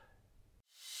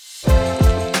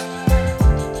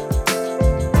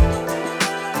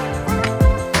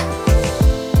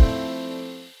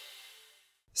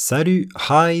Salut,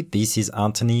 hi, this is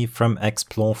Anthony from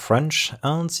Explore French,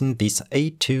 and in this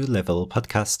A2 level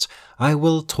podcast, I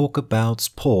will talk about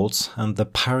sports and the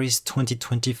Paris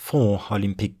 2024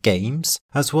 Olympic Games,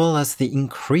 as well as the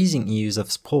increasing use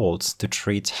of sports to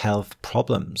treat health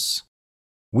problems.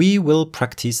 We will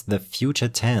practice the future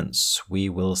tense. We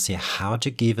will see how to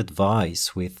give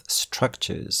advice with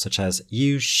structures such as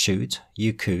you should,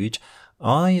 you could,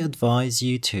 I advise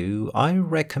you to, I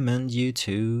recommend you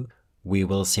to. We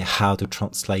will see how to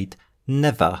translate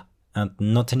never and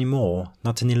not anymore,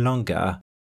 not any longer.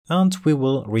 And we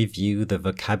will review the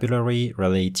vocabulary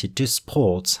related to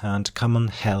sports and common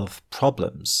health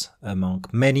problems, among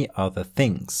many other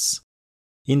things.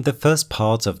 In the first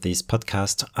part of this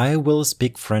podcast, I will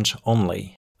speak French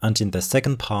only, and in the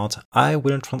second part, I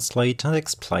will translate and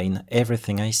explain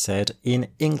everything I said in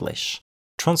English.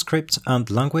 Transcript and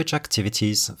language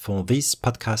activities for this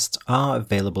podcast are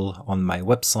available on my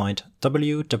website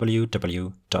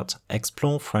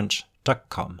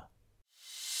www.explorefrench.com.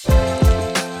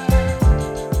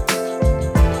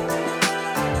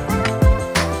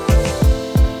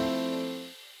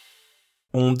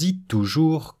 On dit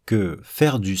toujours que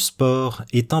faire du sport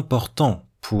est important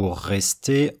pour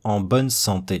rester en bonne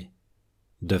santé.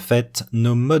 De fait,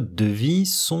 nos modes de vie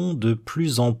sont de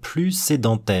plus en plus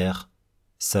sédentaires.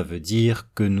 Ça veut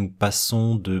dire que nous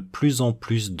passons de plus en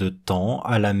plus de temps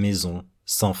à la maison,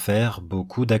 sans faire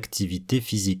beaucoup d'activités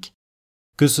physiques.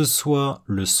 Que ce soit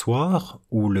le soir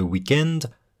ou le week-end,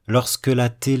 lorsque la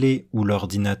télé ou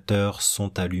l'ordinateur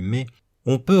sont allumés,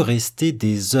 on peut rester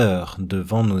des heures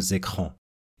devant nos écrans.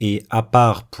 Et à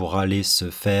part pour aller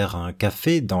se faire un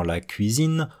café dans la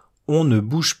cuisine, on ne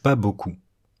bouge pas beaucoup.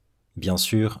 Bien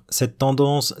sûr, cette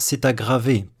tendance s'est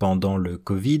aggravée pendant le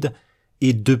Covid,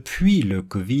 et depuis le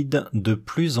Covid, de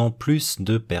plus en plus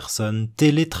de personnes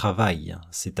télétravaillent,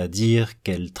 c'est-à-dire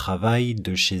qu'elles travaillent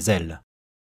de chez elles.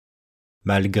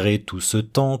 Malgré tout ce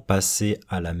temps passé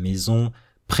à la maison,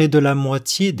 près de la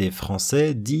moitié des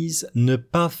Français disent ne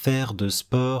pas faire de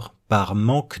sport par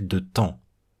manque de temps.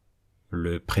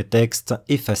 Le prétexte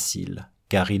est facile,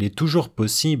 car il est toujours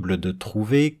possible de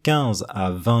trouver 15 à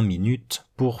 20 minutes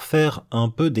pour faire un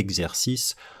peu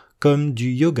d'exercice, comme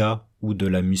du yoga ou de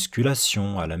la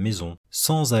musculation à la maison,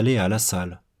 sans aller à la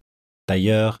salle.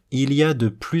 D'ailleurs, il y a de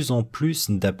plus en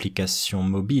plus d'applications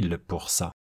mobiles pour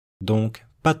ça, donc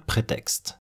pas de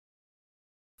prétexte.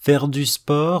 Faire du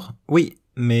sport, oui,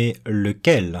 mais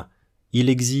lequel ? Il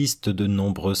existe de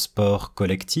nombreux sports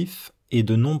collectifs et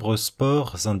de nombreux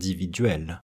sports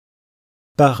individuels.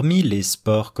 Parmi les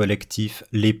sports collectifs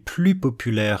les plus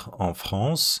populaires en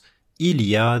France, il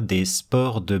y a des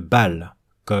sports de balle,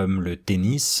 comme le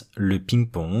tennis, le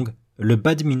ping-pong, le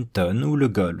badminton ou le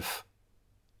golf.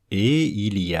 Et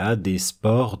il y a des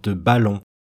sports de ballon,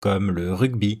 comme le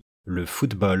rugby, le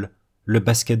football, le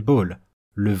basketball,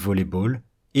 le volleyball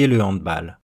et le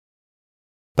handball.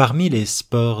 Parmi les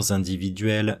sports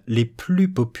individuels les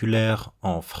plus populaires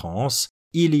en France,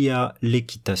 il y a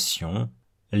l'équitation,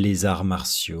 les arts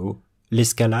martiaux,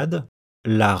 l'escalade,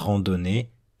 la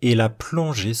randonnée et la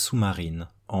plongée sous-marine,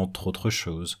 entre autres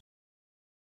choses.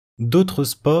 D'autres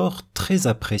sports très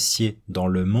appréciés dans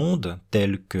le monde,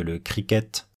 tels que le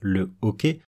cricket, le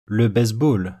hockey, le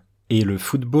baseball et le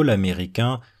football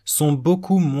américain, sont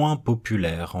beaucoup moins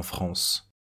populaires en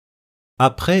France.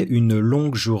 Après une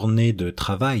longue journée de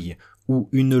travail ou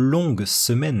une longue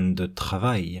semaine de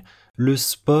travail, le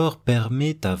sport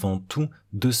permet avant tout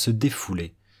de se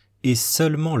défouler, et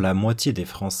seulement la moitié des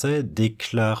Français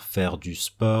déclarent faire du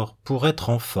sport pour être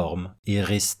en forme et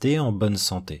rester en bonne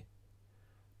santé.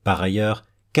 Par ailleurs,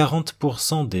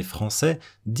 40% des Français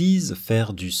disent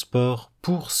faire du sport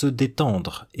pour se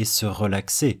détendre et se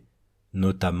relaxer,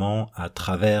 notamment à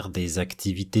travers des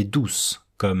activités douces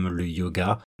comme le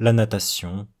yoga, la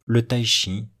natation, le tai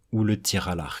chi ou le tir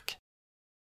à l'arc.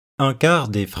 Un quart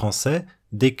des Français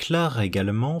déclarent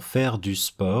également faire du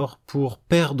sport pour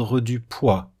perdre du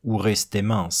poids ou rester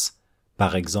mince,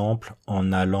 par exemple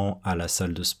en allant à la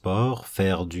salle de sport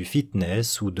faire du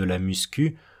fitness ou de la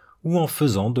muscu, ou en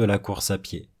faisant de la course à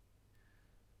pied.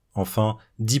 Enfin,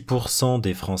 10%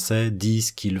 des Français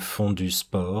disent qu'ils font du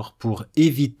sport pour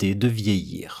éviter de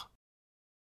vieillir.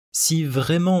 Si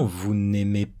vraiment vous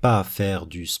n'aimez pas faire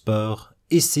du sport,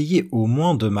 essayez au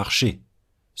moins de marcher.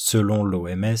 Selon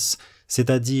l'OMS,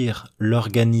 c'est-à-dire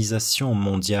l'Organisation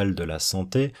mondiale de la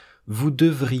santé, vous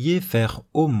devriez faire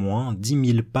au moins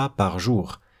 10 000 pas par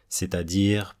jour,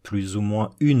 c'est-à-dire plus ou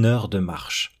moins 1 heure de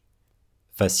marche.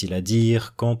 Facile à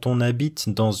dire quand on habite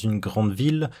dans une grande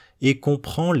ville et qu'on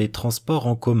prend les transports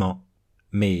en commun,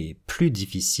 mais plus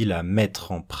difficile à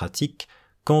mettre en pratique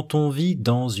quand on vit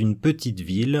dans une petite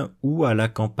ville ou à la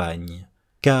campagne.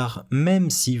 Car même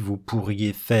si vous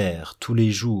pourriez faire tous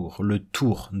les jours le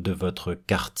tour de votre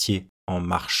quartier en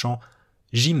marchant,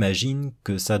 j'imagine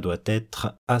que ça doit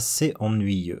être assez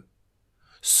ennuyeux.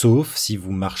 Sauf si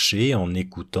vous marchez en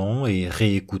écoutant et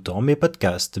réécoutant mes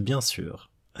podcasts, bien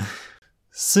sûr.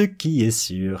 Ce qui est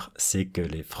sûr, c'est que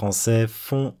les Français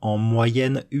font en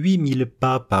moyenne 8000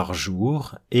 pas par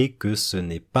jour et que ce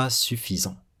n'est pas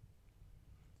suffisant.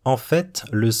 En fait,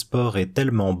 le sport est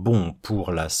tellement bon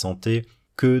pour la santé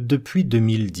que depuis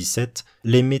 2017,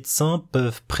 les médecins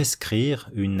peuvent prescrire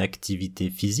une activité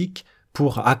physique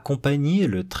pour accompagner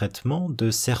le traitement de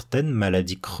certaines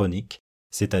maladies chroniques,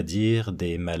 c'est-à-dire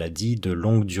des maladies de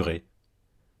longue durée.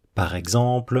 Par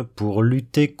exemple, pour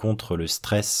lutter contre le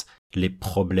stress, les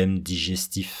problèmes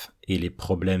digestifs et les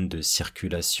problèmes de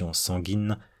circulation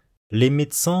sanguine, les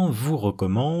médecins vous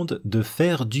recommandent de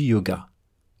faire du yoga.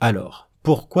 Alors,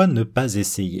 pourquoi ne pas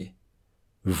essayer ?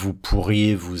 Vous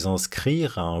pourriez vous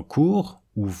inscrire à un cours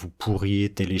ou vous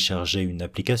pourriez télécharger une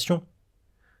application.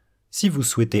 Si vous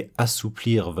souhaitez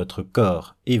assouplir votre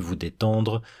corps et vous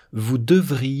détendre, vous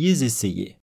devriez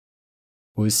essayer.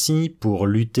 Aussi, pour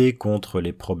lutter contre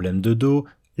les problèmes de dos,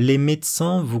 les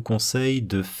médecins vous conseillent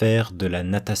de faire de la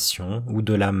natation ou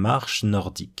de la marche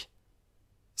nordique.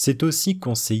 C'est aussi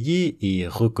conseillé et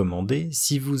recommandé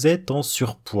si vous êtes en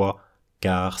surpoids,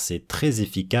 car c'est très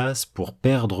efficace pour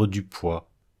perdre du poids.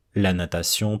 La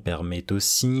natation permet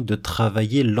aussi de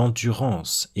travailler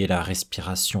l'endurance et la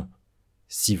respiration.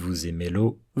 Si vous aimez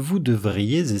l'eau, vous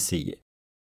devriez essayer.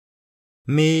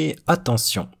 Mais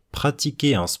attention,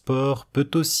 pratiquer un sport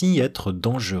peut aussi être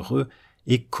dangereux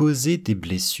et causer des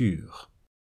blessures.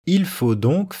 Il faut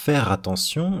donc faire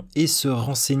attention et se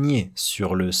renseigner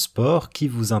sur le sport qui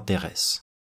vous intéresse.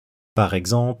 Par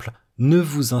exemple, ne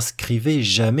vous inscrivez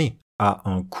jamais à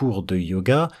un cours de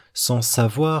yoga sans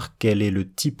savoir quel est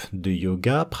le type de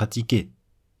yoga pratiqué.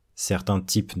 Certains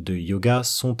types de yoga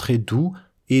sont très doux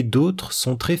et d'autres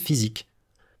sont très physiques.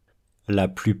 La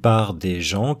plupart des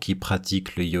gens qui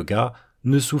pratiquent le yoga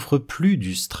ne souffrent plus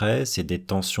du stress et des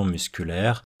tensions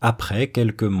musculaires après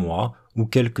quelques mois ou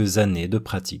quelques années de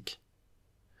pratique.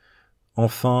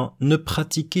 Enfin, ne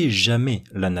pratiquez jamais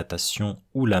la natation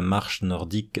ou la marche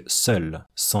nordique seul,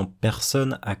 sans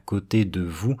personne à côté de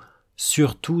vous,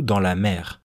 surtout dans la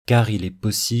mer, car il est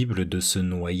possible de se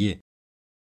noyer.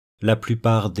 La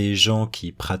plupart des gens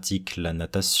qui pratiquent la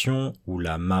natation ou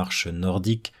la marche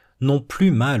nordique n'ont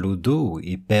plus mal au dos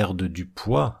et perdent du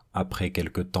poids après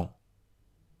quelque temps.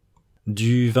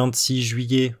 Du 26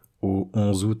 juillet au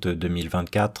 11 août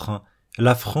 2024,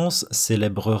 la France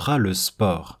célébrera le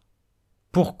sport.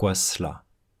 Pourquoi cela ?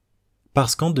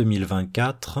 Parce qu'en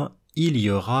 2024, il y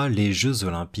aura les Jeux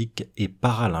Olympiques et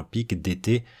Paralympiques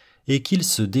d'été et qu'ils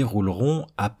se dérouleront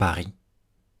à Paris.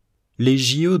 Les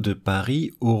JO de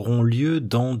Paris auront lieu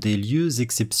dans des lieux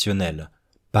exceptionnels.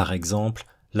 Par exemple,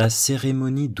 la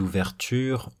cérémonie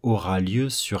d'ouverture aura lieu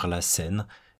sur la Seine,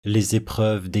 les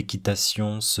épreuves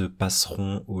d'équitation se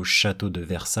passeront au château de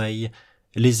Versailles,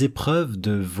 les épreuves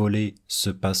de volley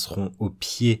se passeront au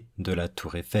pied de la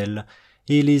Tour Eiffel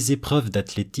et les épreuves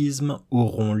d'athlétisme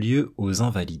auront lieu aux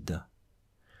Invalides.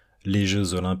 Les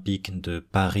Jeux Olympiques de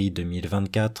Paris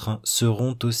 2024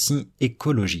 seront aussi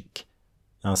écologiques.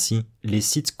 Ainsi, les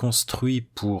sites construits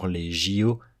pour les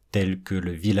JO, tels que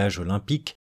le village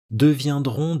olympique,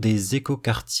 deviendront des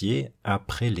écoquartiers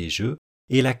après les Jeux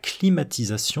et la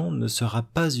climatisation ne sera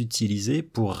pas utilisée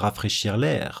pour rafraîchir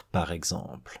l'air, par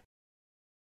exemple.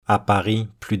 À Paris,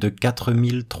 plus de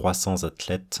 4300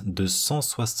 athlètes de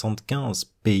 175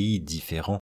 pays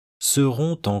différents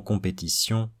seront en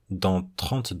compétition dans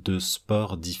 32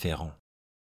 sports différents.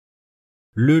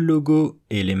 Le logo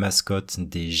et les mascottes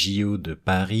des JO de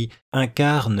Paris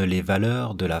incarnent les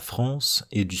valeurs de la France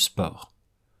et du sport.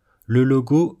 Le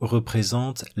logo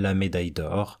représente la médaille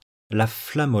d'or, la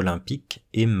flamme olympique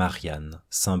et Marianne,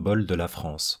 symbole de la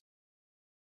France.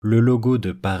 Le logo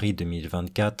de Paris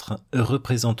 2024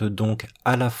 représente donc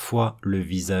à la fois le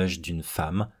visage d'une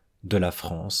femme, de la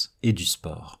France et du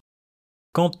sport.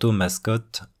 Quant aux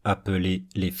mascottes, appelées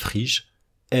les Phryges,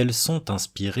 elles sont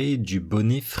inspirées du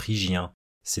bonnet phrygien,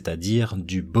 c'est-à-dire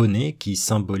du bonnet qui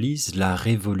symbolise la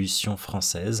Révolution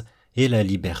française et la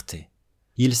liberté.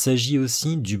 Il s'agit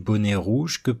aussi du bonnet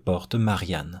rouge que porte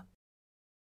Marianne.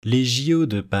 Les JO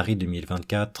de Paris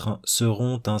 2024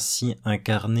 seront ainsi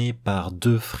incarnés par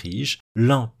deux Phryges,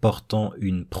 l'un portant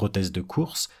une prothèse de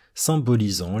course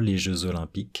symbolisant les Jeux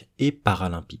Olympiques et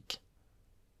Paralympiques.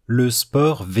 Le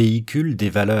sport véhicule des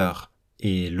valeurs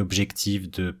et l'objectif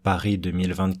de Paris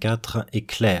 2024 est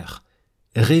clair.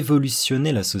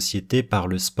 Révolutionner la société par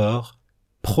le sport,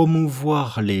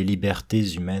 promouvoir les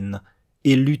libertés humaines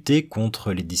et lutter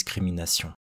contre les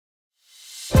discriminations.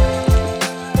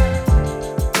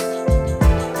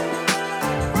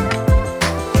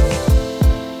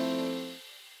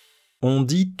 On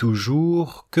dit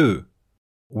toujours que.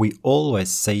 We always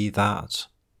say that.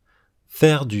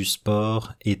 Faire du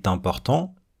sport est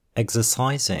important.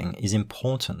 Exercising is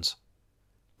important.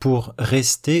 Pour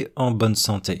rester en bonne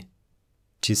santé.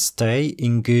 To stay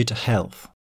in good health.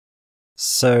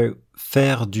 So,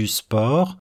 faire du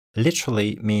sport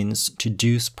literally means to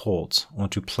do sport or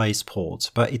to play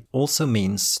sport, but it also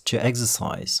means to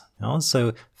exercise.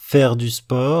 So, faire du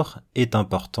sport est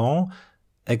important.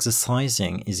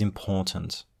 Exercising is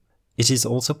important. It is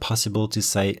also possible to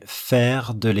say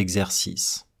faire de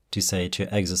l'exercice, to say to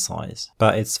exercise,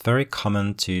 but it's very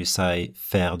common to say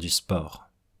faire du sport,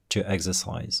 to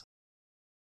exercise.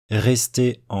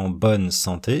 Rester en bonne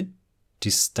santé, to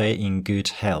stay in good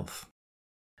health.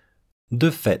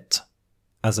 De fait,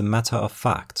 as a matter of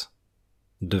fact,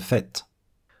 de fait.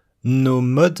 Nos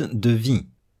modes de vie,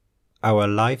 our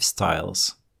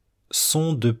lifestyles,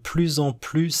 sont de plus en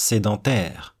plus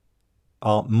sédentaires,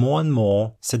 are more and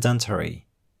more sedentary,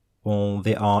 or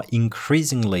they are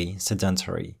increasingly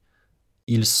sedentary.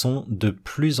 Ils sont de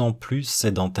plus en plus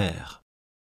sédentaires.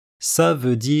 Ça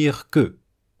veut dire que.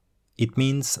 It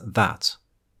means that.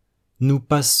 Nous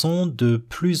passons de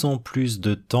plus en plus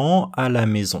de temps à la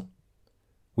maison.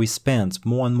 We spend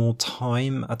more and more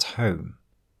time at home.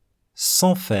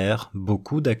 Sans faire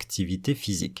beaucoup d'activités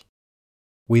physiques.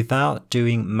 Without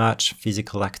doing much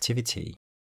physical activity.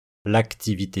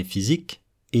 L'activité physique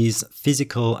is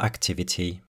physical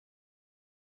activity.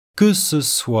 Que ce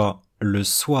soit le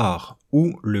soir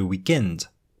ou le week-end,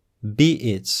 be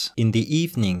it in the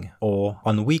evening or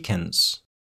on weekends.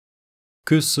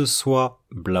 Que ce soit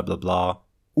blah blah blah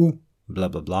ou blah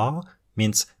blah blah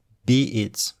means be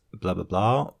it blah blah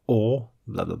blah or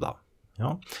blah blah blah.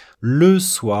 Yeah? Le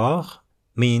soir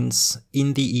means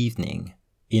in the evening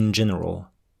in general.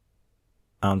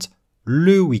 And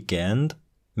le weekend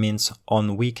means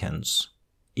on weekends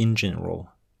in general.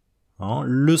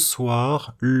 Le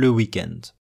soir, le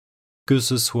week-end. Que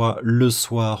ce soit le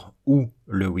soir ou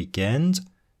le week-end,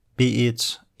 be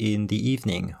it in the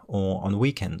evening or on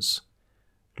weekends.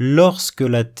 Lorsque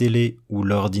la télé ou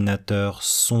l'ordinateur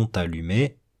sont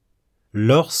allumés,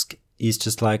 lorsque is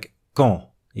just like quand,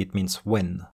 it means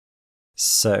when.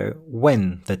 So,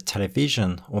 when the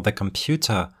television or the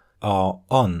computer are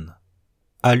on,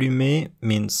 allumé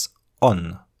means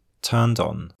on, turned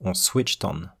on or switched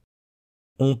on.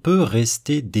 On peut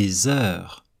rester des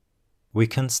heures. We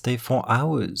can stay for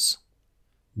hours.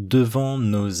 Devant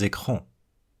nos écrans.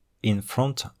 In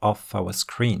front of our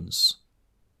screens.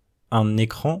 Un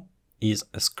écran is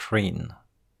a screen.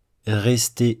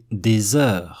 Rester des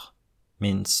heures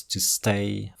means to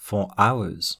stay for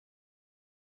hours.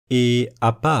 Et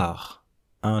à part,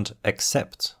 and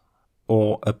except,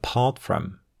 or apart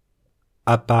from.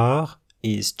 À part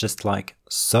is just like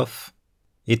sauf.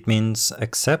 It means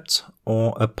except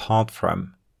or apart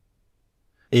from.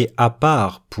 Et à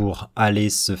part pour aller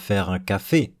se faire un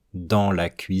café dans la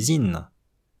cuisine.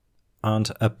 And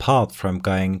apart from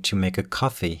going to make a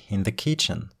coffee in the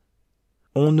kitchen.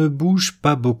 On ne bouge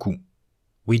pas beaucoup.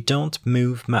 We don't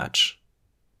move much.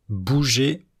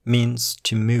 Bouger means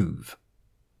to move.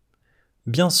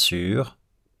 Bien sûr,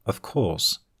 of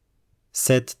course,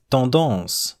 cette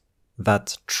tendance,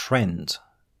 that trend.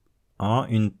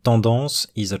 Une tendance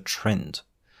is a trend.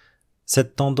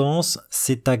 Cette tendance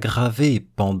s'est aggravée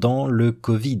pendant le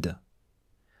Covid.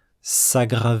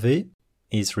 S'aggraver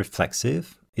is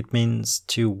reflexive. It means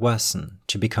to worsen,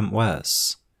 to become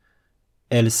worse.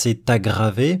 Elle s'est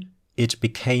aggravée, it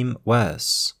became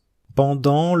worse.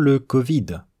 Pendant le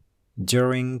Covid.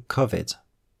 During COVID.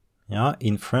 Yeah,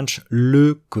 in French,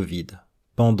 le Covid.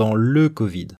 Pendant le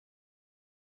Covid.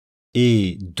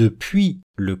 Et depuis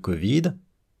le Covid,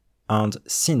 and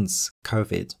since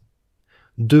COVID,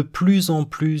 de plus en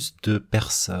plus de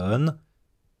personnes,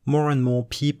 more and more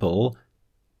people,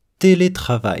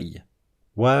 télétravaillent,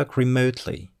 work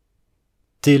remotely.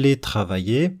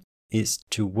 Télétravailler is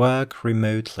to work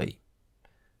remotely.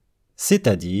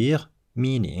 C'est-à-dire,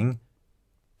 meaning,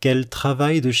 qu'elles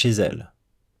travaillent de chez elles,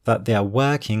 that they are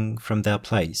working from their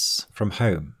place, from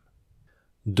home.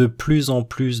 De plus en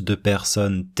plus de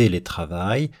personnes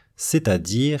télétravaillent,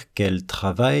 c'est-à-dire qu'elles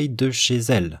travaillent de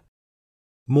chez elles.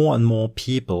 More and more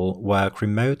people work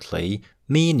remotely,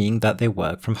 meaning that they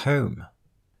work from home.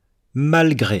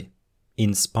 Malgré,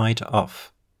 in spite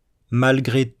of.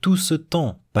 Malgré tout ce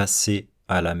temps passé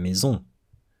à la maison.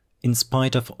 In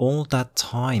spite of all that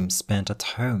time spent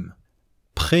at home.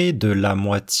 Près de la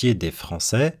moitié des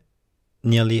Français,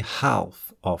 nearly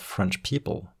half of French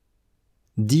people,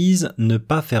 disent ne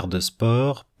pas faire de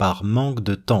sport par manque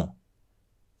de temps.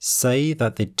 Say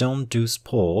that they don't do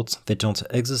sport, they don't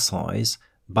exercise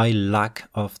by lack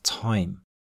of time.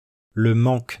 Le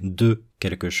manque de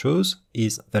quelque chose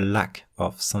is the lack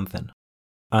of something.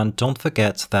 And don't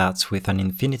forget that with an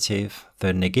infinitive,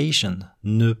 the negation,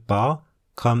 ne pas,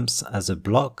 comes as a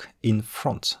block in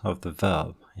front of the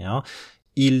verb. Yeah?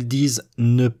 Ils disent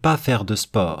ne pas faire de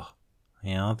sport.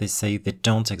 Yeah? They say they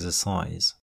don't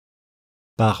exercise.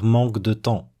 Par manque de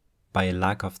temps, by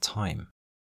lack of time.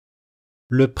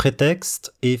 Le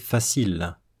prétexte est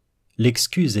facile.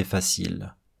 L'excuse est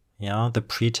facile. Yeah? The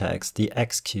pretext, the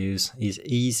excuse is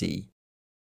easy.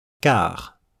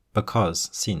 Car, because,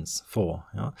 since, for.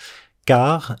 Yeah?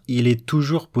 Car il est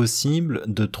toujours possible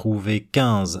de trouver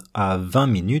 15 à 20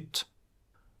 minutes.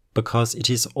 Because it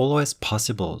is always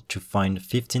possible to find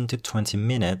 15 to 20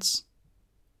 minutes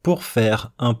pour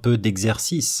faire un peu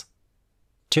d'exercice.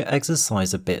 To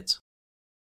exercise a bit.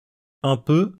 Un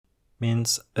peu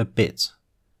means a bit.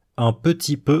 Un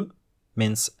petit peu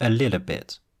means a little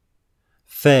bit.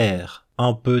 Faire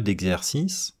un peu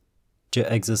d'exercice. To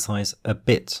exercise a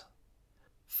bit.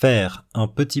 Faire un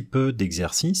petit peu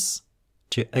d'exercice.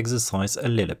 To exercise a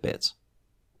little bit.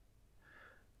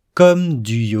 Comme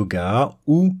du yoga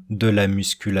ou de la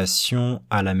musculation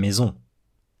à la maison.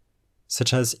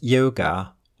 Such as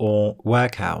yoga or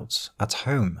workout at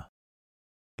home.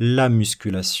 La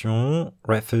musculation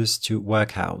refers to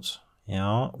workout.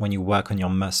 Yeah, when you work on your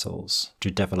muscles,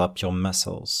 to develop your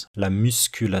muscles. La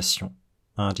musculation.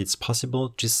 And it's possible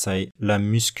to say la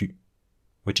muscu,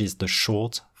 which is the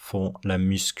short for la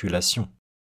musculation.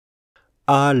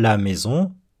 À la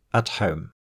maison, at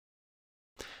home.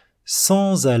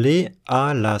 Sans aller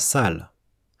à la salle,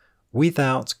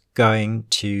 without going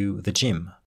to the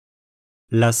gym.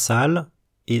 La salle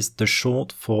is the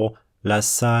short for la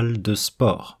salle de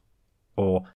sport,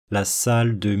 or la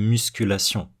salle de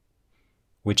musculation,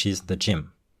 which is the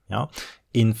gym. Yeah?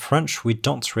 In French, we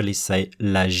don't really say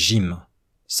la gym.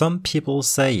 Some people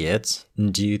say it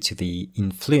due to the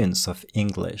influence of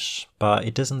English, but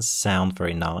it doesn't sound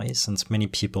very nice and many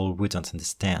people wouldn't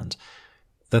understand.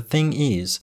 The thing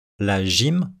is, la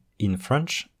gym in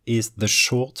French is the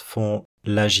short for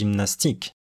la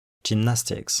gymnastique,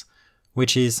 gymnastics,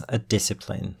 which is a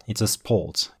discipline. It's a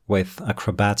sport with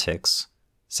acrobatics.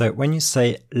 So when you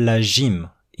say la gym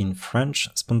in French,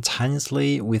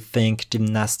 spontaneously we think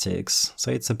gymnastics,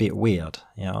 so it's a bit weird,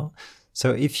 yeah?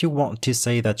 So if you want to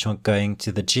say that you're going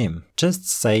to the gym, just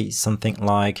say something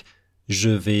like je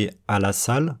vais à la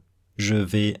salle, je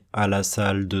vais à la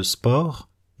salle de sport,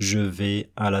 je vais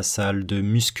à la salle de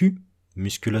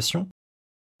musculation,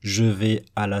 je vais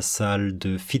à la salle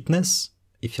de fitness,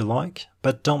 if you like,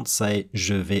 but don't say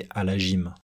je vais à la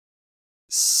gym.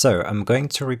 So I'm going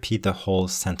to repeat the whole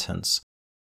sentence.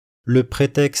 Le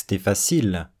prétexte est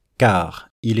facile, car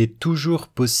il est toujours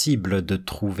possible de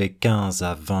trouver 15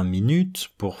 à 20 minutes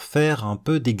pour faire un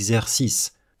peu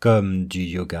d'exercice, comme du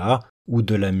yoga ou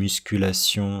de la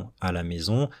musculation à la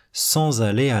maison, sans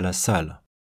aller à la salle.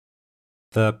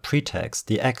 The pretext,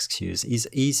 the excuse, is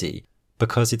easy,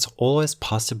 because it's always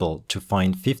possible to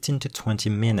find 15 to 20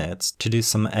 minutes to do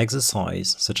some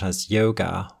exercise, such as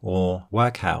yoga or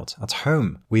workout at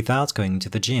home, without going to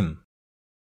the gym.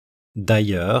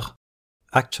 D'ailleurs,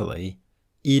 actually,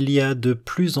 il y a de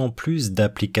plus en plus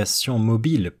d'applications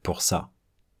mobiles pour ça.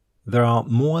 There are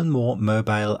more and more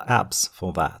mobile apps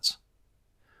for that.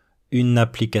 Une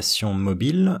application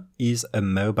mobile is a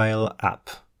mobile app.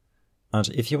 And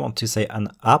if you want to say an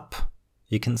app,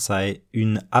 you can say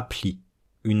une appli.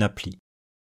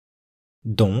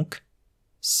 Donc,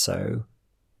 so,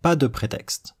 pas de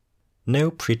prétexte. No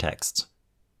pretext.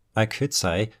 I could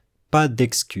say pas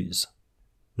d'excuse.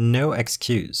 No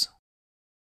excuse.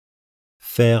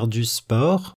 Faire du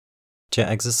sport, to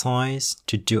exercise,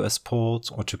 to do a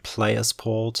sport or to play a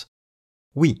sport.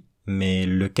 Oui, mais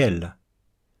lequel?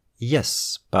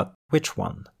 Yes, but which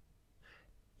one?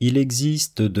 Il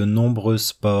existe de nombreux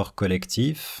sports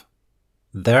collectifs.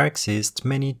 There exist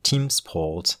many team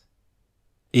sports.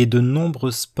 Et de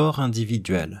nombreux sports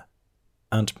individuels.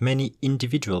 And many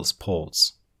individual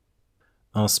sports.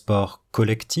 Un sport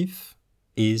collectif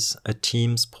is a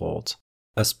team sport.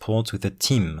 A sport with a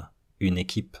team, une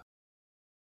équipe.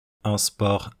 Un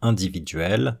sport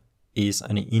individuel is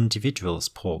an individual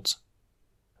sport.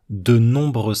 De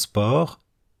nombreux sports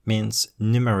means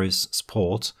numerous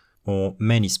sports or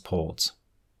many sports.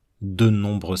 De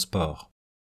nombreux sports.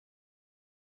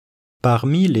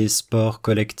 Parmi les sports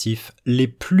collectifs les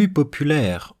plus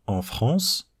populaires en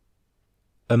France,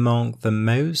 among the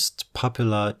most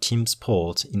popular team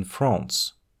sports in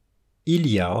France. Il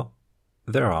y a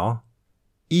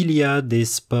des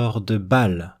sports de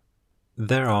balle.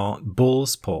 There are ball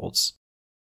sports.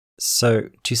 So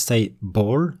to say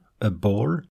ball, a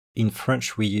ball, in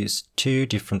French we use two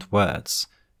different words.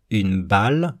 Une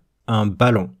balle, un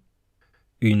ballon.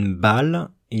 Une balle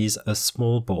is a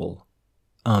small ball.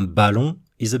 Un ballon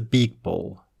is a big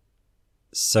ball.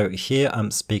 So here I'm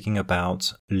speaking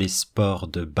about les sports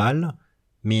de balle,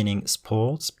 meaning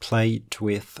sports played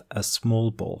with a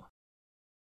small ball.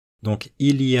 Donc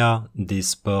il y a des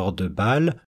sports de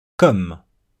balle comme,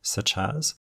 such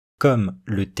as, comme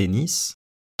le tennis,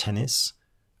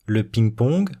 le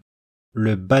ping-pong,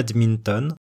 le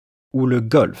badminton ou le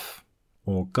golf,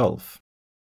 ou golf.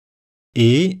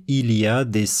 Et il y a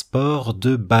des sports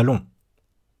de ballon.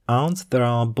 And there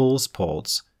are ball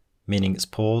sports, meaning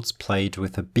sports played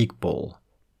with a big ball,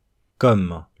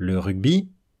 comme le rugby,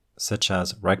 such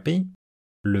as rugby,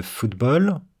 le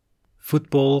football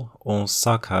or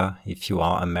soccer if you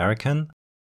are American,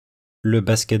 le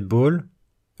basketball,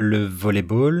 le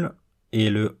volleyball et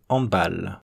le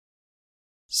handball.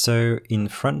 So in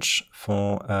French,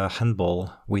 for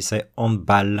handball, we say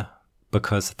handball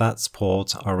because that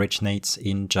sport originates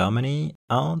in Germany,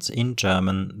 and in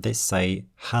German they say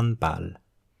handball.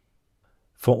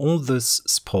 For all those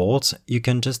sports, you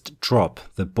can just drop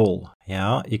the ball.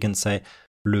 Yeah, you can say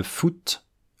le foot,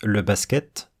 le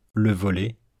basket, le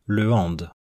volley, le hand.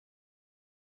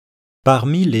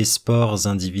 Parmi les sports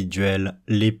individuels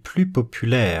les plus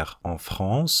populaires en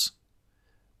France,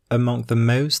 among the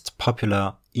most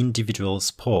popular individual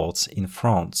sports in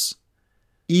France,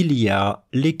 il y a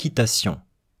l'équitation.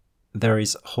 There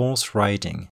is horse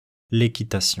riding,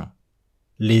 l'équitation.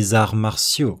 Les arts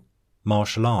martiaux,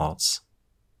 martial arts.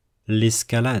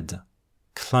 L'escalade,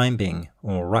 climbing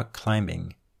or rock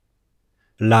climbing.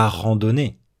 La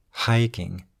randonnée,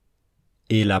 hiking.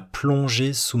 Et la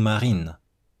plongée sous-marine,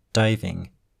 diving.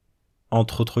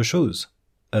 Entre autres choses,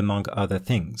 among other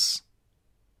things.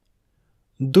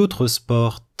 D'autres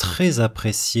sports très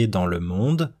appréciés dans le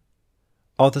monde,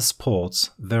 other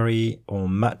sports very or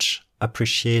much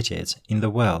appreciated in the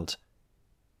world,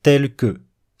 tels que,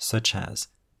 such as,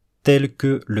 tels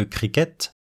que le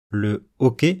cricket, le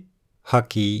hockey,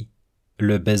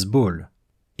 le baseball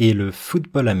et le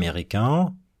football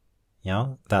américain,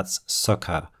 yeah, that's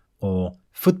soccer, or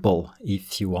football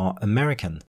if you are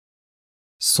American,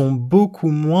 sont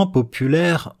beaucoup moins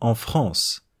populaires en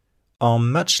France, are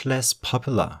much less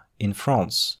popular in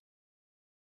France.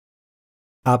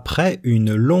 Après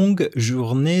une longue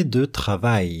journée de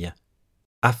travail,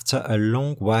 after a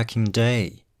long working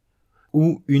day,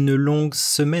 ou une longue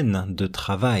semaine de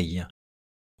travail,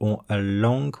 or a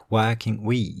long working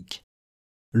week,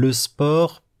 le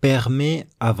sport permet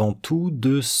avant tout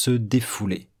de se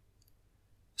défouler.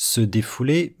 Se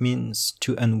défouler means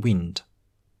to unwind.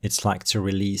 It's like to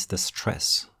release the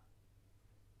stress.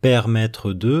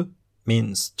 Permettre de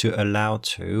means to allow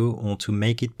to or to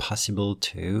make it possible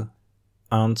to,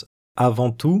 and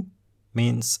avant tout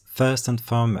means first and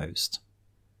foremost.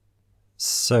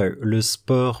 So, le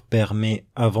sport permet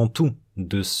avant tout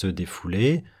de se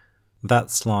défouler.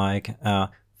 That's like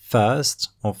first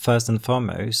and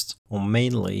foremost, or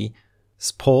mainly,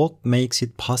 sport makes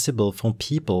it possible for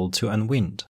people to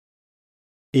unwind.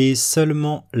 Et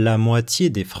seulement la moitié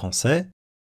des Français,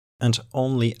 and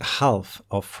only half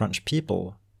of French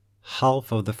people,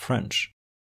 half of the French,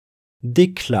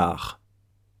 déclare,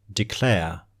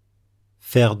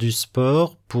 faire du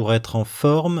sport pour être en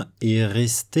forme et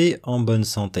rester en bonne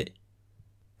santé.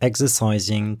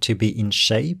 Exercising to be in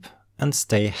shape and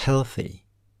stay healthy.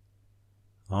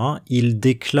 Ils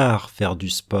déclarent faire du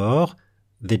sport,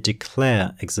 they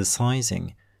declare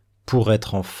exercising, pour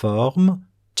être en forme,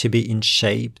 to be in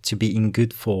shape, to be in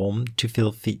good form, to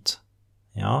feel fit.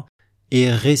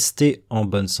 Et rester en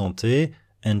bonne santé,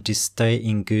 and to stay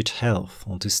in good health,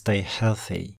 or to stay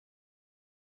healthy.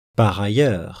 Par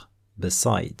ailleurs,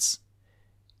 besides,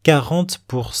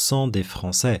 40% des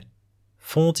Français,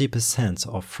 40%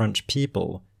 of French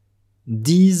people,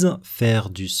 disent faire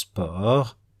du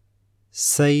sport,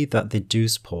 say that they do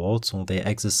sports or they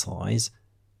exercise,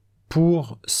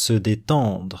 pour se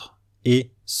détendre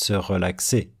et se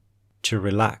relaxer, to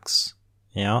relax.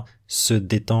 Yeah? Se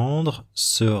détendre,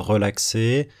 se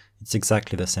relaxer, it's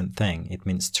exactly the same thing, it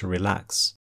means to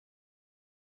relax.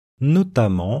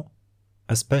 Notamment,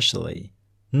 especially,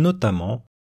 notamment,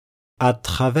 à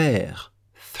travers,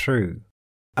 through,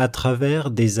 à travers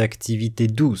des activités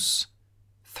douces,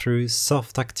 through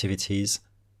soft activities,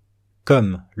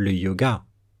 comme le yoga,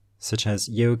 such as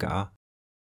yoga,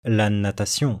 la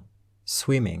natation,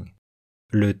 swimming,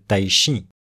 le tai chi,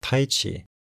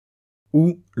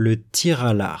 ou le tir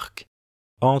à l'arc,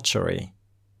 archery.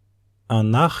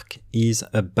 Un arc is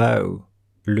a bow.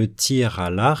 Le tir à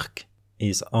l'arc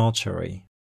is archery.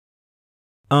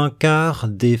 Un quart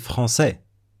des Français,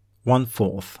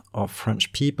 1/4 of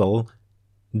French people,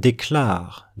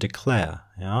 declare,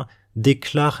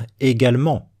 déclare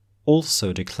également,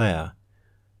 also declare.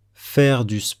 Faire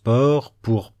du sport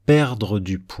pour perdre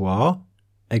du poids,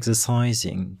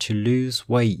 exercising to lose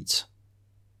weight.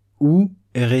 Ou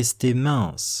rester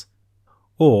mince,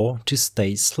 or to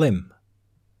stay slim.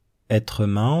 Être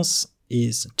mince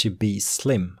is to be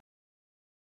slim.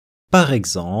 Par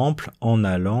exemple, en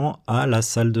allant à la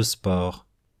salle de sport.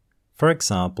 For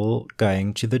example,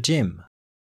 going to the gym.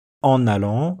 En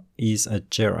allant is a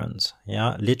gerund.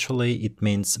 Literally, it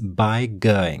means by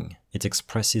going. It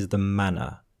expresses the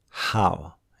manner,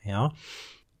 how.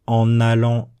 En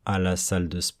allant à la salle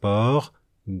de sport,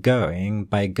 going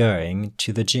by going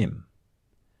to the gym.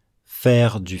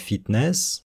 Faire du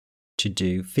fitness, to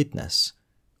do fitness.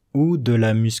 Ou de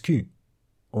la muscu,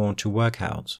 or to work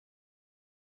out.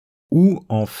 Ou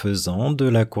en faisant de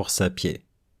la course à pied,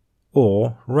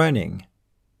 or running.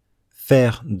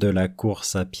 Faire de la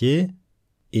course à pied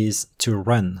is to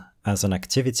run as an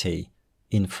activity.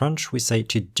 In French, we say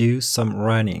to do some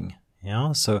running.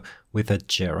 So with a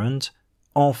gerund,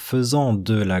 en faisant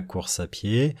de la course à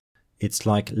pied, it's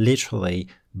like literally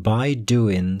by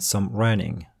doing some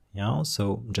running.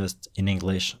 So just in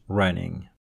English, running.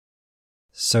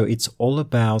 So it's all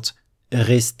about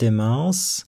rester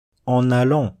mince en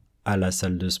allant à la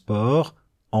salle de sport,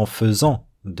 en faisant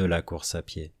de la course à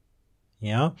pied.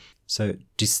 So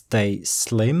to stay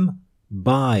slim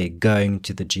by going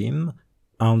to the gym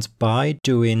and by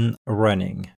doing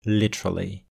running,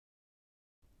 literally.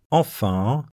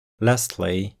 Enfin,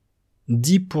 lastly,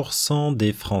 10%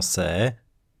 des Français,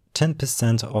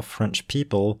 10% of French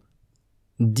people,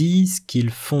 disent qu'ils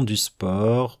font du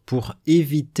sport pour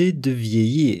éviter de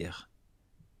vieillir.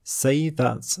 Say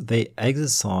that they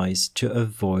exercise to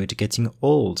avoid getting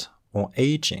old or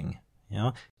aging.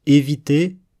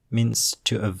 Éviter means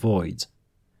to avoid.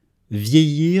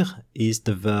 Vieillir is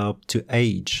the verb to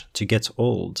age, to get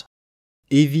old.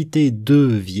 Éviter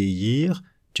de vieillir,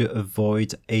 to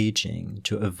avoid aging,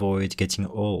 to avoid getting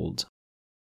old.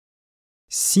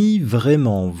 Si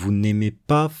vraiment vous n'aimez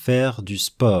pas faire du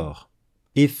sport,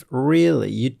 if really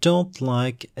you don't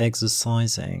like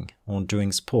exercising or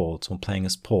doing sport or playing a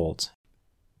sport,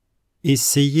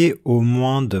 essayez au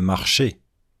moins de marcher.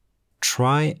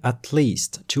 Try at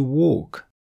least to walk.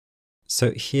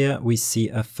 So here we see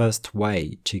a first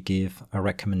way to give a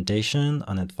recommendation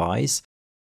and advice.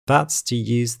 That's to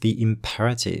use the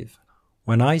imperative.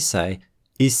 When I say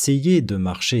essayez de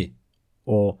marcher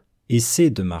or essaie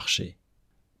de marcher,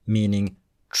 meaning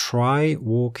try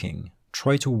walking,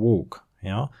 try to walk.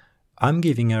 I'm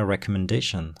giving a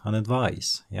recommendation, an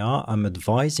advice. I'm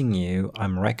advising you,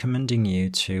 I'm recommending you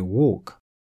to walk.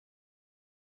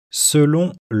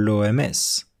 Selon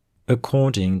l'OMS,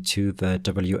 according to the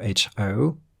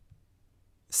WHO,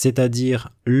 c'est-à-dire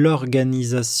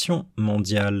l'Organisation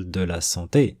mondiale de la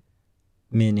santé,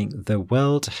 meaning the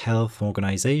World Health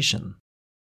Organization,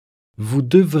 vous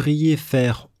devriez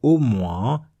faire au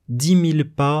moins 10 000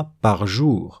 pas par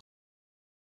jour.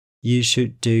 You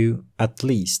should do at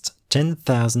least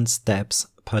 10,000 steps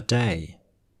per day.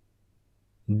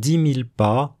 10 000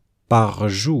 pas par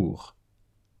jour,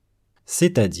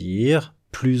 c'est-à-dire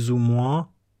plus ou moins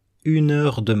 1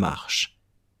 heure de marche,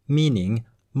 meaning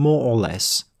more or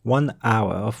less 1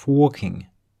 hour of walking,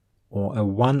 or a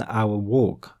 1-hour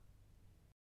walk.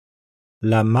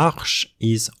 La marche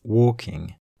is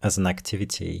walking as an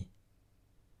activity.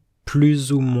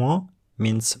 Plus ou moins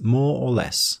means more or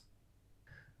less.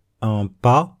 Un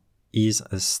pas is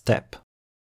a step.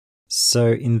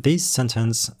 So in this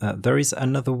sentence, there is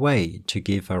another way to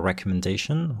give a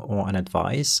recommendation or an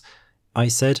advice. I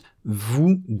said,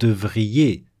 vous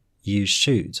devriez, you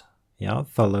should,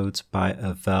 followed by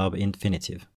a verb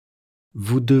infinitive.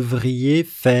 Vous devriez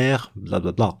faire blah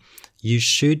blah blah. You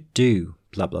should do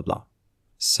blah blah blah.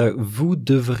 So vous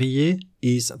devriez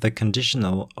is the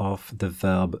conditional of the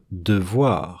verb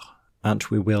devoir, and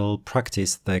we will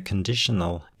practice the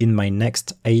conditional in my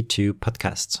next A2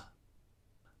 podcast.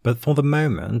 But for the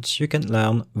moment, you can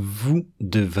learn vous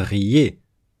devriez,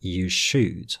 you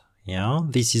should.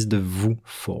 This is the vous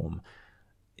form.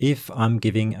 If I'm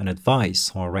giving an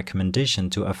advice or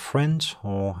recommendation to a friend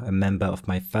or a member of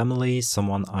my family,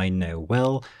 someone I know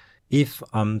well, if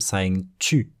I'm saying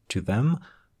tu to them,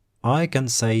 I can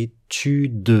say tu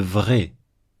devrais,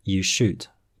 you should.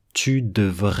 Tu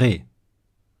devrais.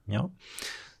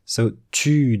 So,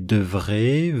 tu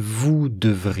devrais, vous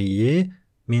devriez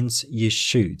means you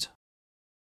should.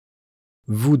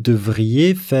 Vous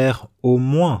devriez faire au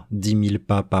moins 10 000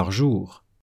 pas par jour.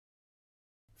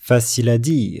 Facile à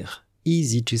dire,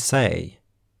 easy to say.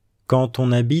 Quand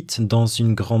on habite dans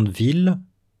une grande ville,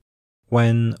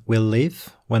 when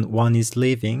one is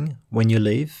living, when you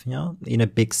live, in a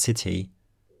big city.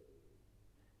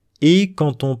 Et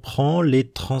quand on prend les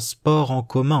transports en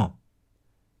commun,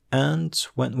 and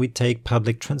when we take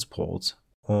public transport,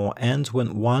 or and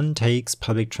when one takes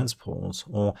public transport,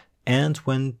 or and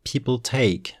when people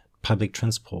take public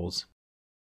transport.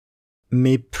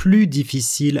 Mais plus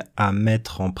difficile à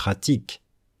mettre en pratique,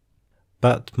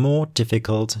 but more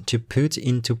difficult to put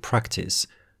into practice,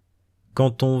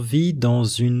 quand on vit dans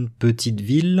une petite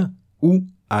ville ou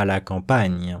à la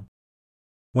campagne.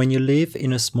 When you live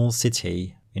in a small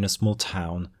city, in a small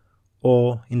town,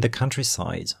 or in the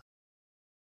countryside.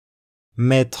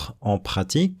 Mettre en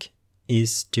pratique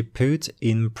is to put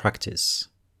in practice.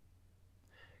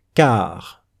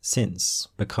 Car, since,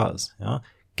 because,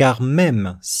 car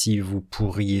même si vous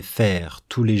pourriez faire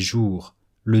tous les jours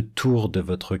le tour de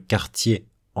votre quartier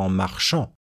en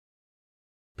marchant,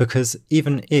 because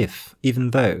even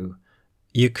though,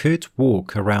 you could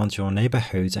walk around your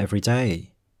neighborhood every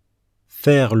day.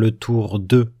 Faire le tour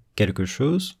de quelque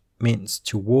chose means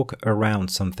to walk around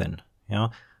something.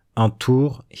 Un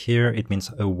tour, here it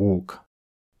means a walk.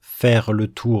 Faire le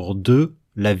tour de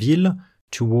la ville,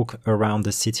 to walk around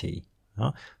the city.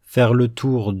 Faire le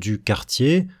tour du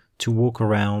quartier, to walk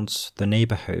around the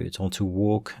neighborhood, or to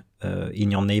walk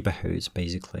in your neighborhood,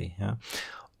 basically.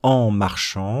 En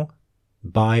marchant,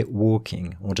 by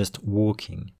walking, or just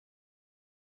walking.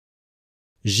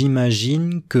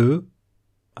 J'imagine que,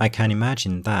 I can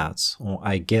imagine that, or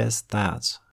I guess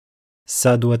that.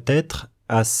 Ça doit être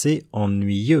assez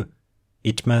ennuyeux.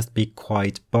 It must be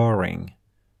quite boring.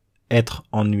 Être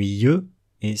ennuyeux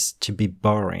is to be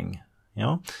boring.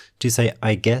 To say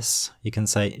I guess, you can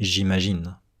say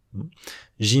j'imagine.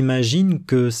 J'imagine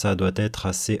que ça doit être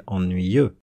assez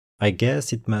ennuyeux. I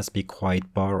guess it must be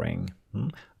quite boring.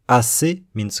 Assez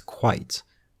means quite.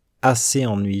 Assez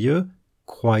ennuyeux,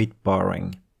 quite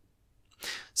boring.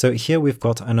 So here we've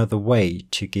got another way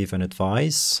to give an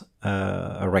advice,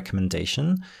 a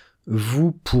recommendation.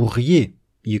 Vous pourriez,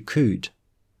 you could.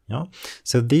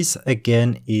 So this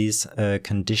again is a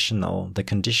conditional, the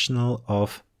conditional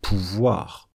of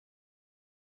pouvoir.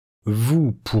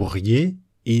 Vous pourriez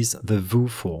is the vous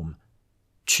form.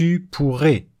 Tu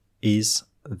pourrais is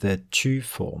the tu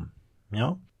form.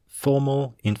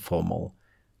 Formal, informal.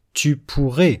 Tu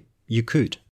pourrais, you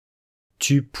could.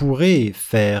 Tu pourrais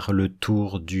faire le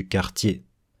tour du quartier.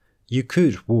 You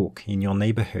could walk in your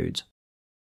neighborhood.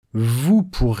 Vous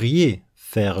pourriez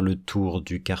faire le tour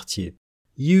du quartier.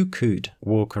 You could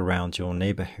walk around your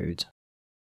neighborhood.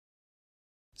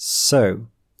 So,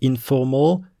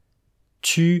 informal,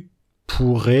 tu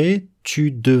pourrais,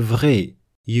 tu devrais.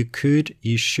 You could,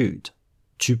 you should.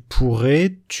 Tu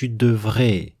pourrais, tu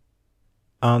devrais.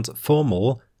 And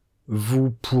formal,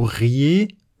 vous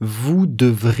pourriez, vous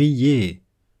devriez.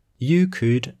 You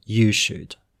could, you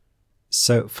should.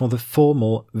 So for the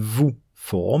formal vous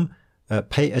form,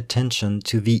 pay attention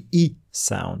to the I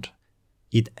sound.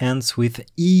 It ends with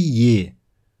ier.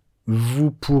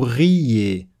 Vous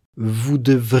pourriez, vous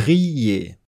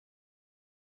devriez.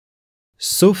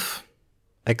 Sauf,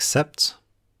 except,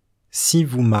 si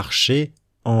vous marchez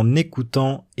en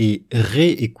écoutant et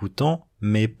réécoutant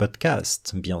mes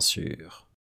podcasts, bien sûr.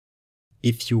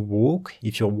 If you're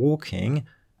walking,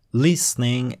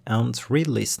 listening and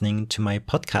re-listening to my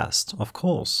podcast, of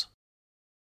course.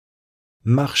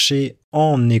 Marcher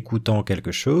en écoutant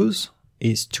quelque chose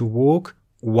is to walk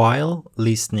while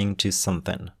listening to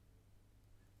something.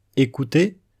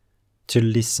 Écouter, to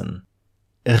listen.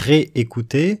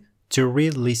 Réécouter, to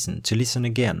re-listen, to listen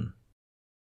again.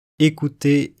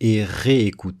 Écouter et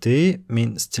réécouter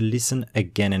means to listen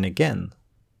again and again.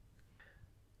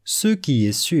 Ce qui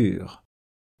est sûr,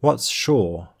 what's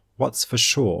sure, what's for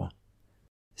sure,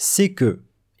 c'est que,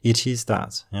 it is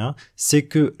that, c'est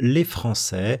que les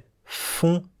Français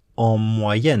font en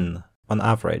moyenne, on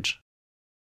average,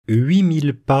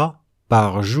 8000 pas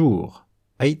par jour,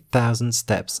 8,000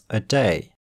 steps a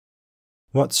day.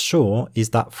 What's sure is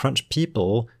that French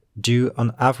people do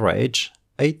on average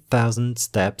 8,000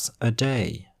 steps a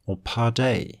day, or per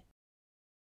day.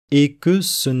 Et que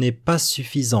ce n'est pas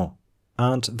suffisant,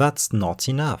 and that's not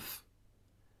enough.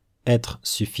 Être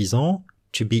suffisant,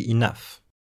 to be enough.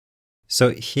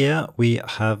 So here we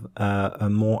have a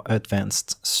more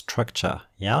advanced structure,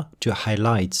 to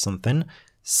highlight something.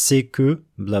 C'est que,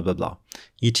 blah, blah, blah.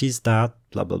 It is that,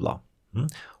 blah, blah, blah.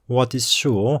 what is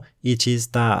sure, it is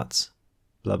that,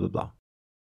 blah, blah, blah.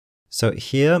 So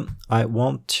here I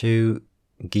want to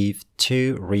give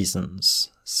two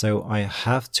reasons. So I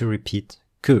have to repeat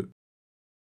que.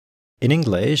 In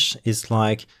English, it's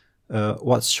like,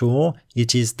 what's sure,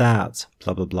 it is that,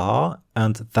 blah, blah, blah,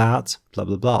 and that, blah,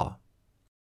 blah, blah.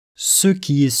 Ce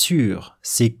qui est sûr,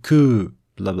 c'est que,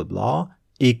 blah, blah, blah,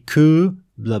 et que,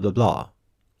 blah, blah, blah.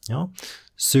 Yeah?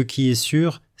 Ce qui est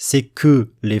sûr, c'est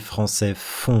que les Français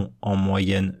font en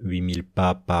moyenne 8000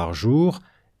 pas par jour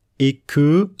et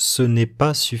que ce n'est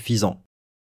pas suffisant.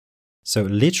 So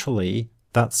literally,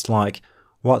 that's like,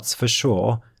 what's for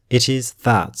sure, it is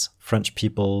that French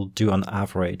people do on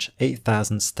average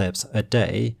 8,000 steps a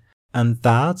day, and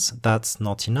that's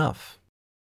not enough.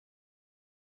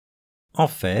 En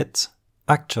fait,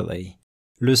 actually,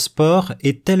 le sport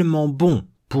est tellement bon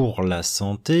pour la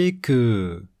santé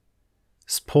que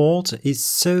sport is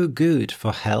so good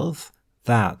for health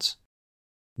that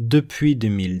depuis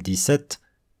 2017,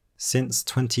 since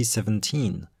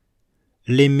 2017,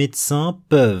 les médecins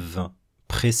peuvent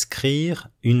prescrire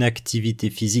une activité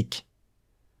physique.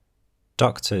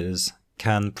 Doctors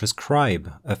can prescribe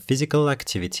a physical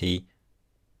activity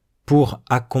pour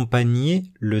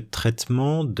accompagner le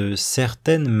traitement de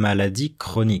certaines maladies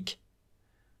chroniques.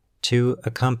 To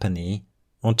accompany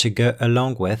or to go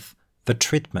along with the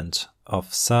treatment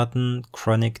of certain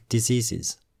chronic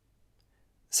diseases,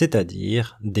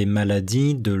 c'est-à-dire des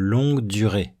maladies de longue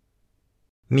durée,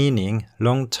 meaning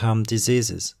long-term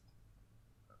diseases.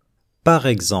 Par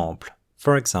exemple,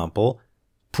 for example,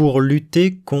 pour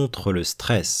lutter contre le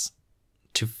stress,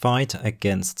 to fight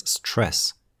against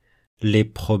stress, les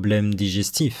problèmes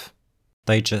digestifs,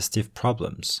 digestive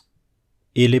problems,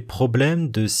 et les problèmes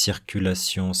de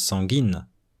circulation sanguine,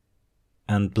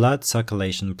 and blood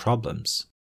circulation problems.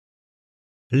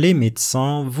 Les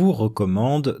médecins vous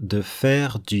recommandent de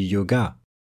faire du yoga.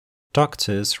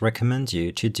 Doctors recommend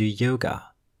you to do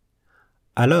yoga.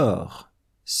 Alors,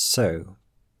 so,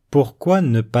 pourquoi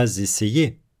ne pas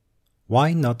essayer?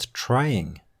 Why not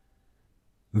trying?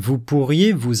 Vous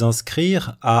pourriez vous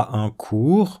inscrire à un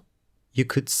cours, you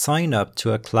could sign up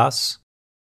to a class,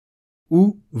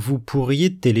 ou vous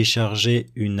pourriez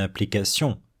télécharger une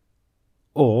application,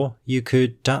 or you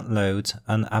could download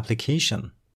an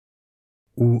application,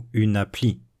 ou une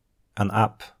appli, an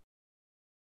app.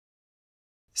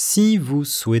 Si vous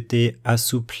souhaitez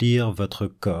assouplir votre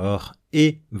corps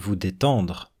et vous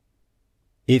détendre,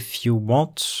 if you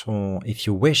want or if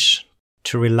you wish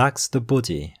to relax the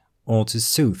body or to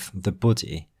soothe the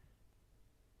body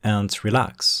and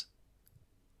relax.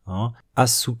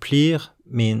 Assouplir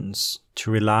means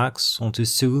to relax or to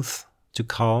soothe, to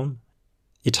calm.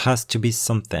 It has to be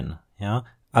something. Yeah?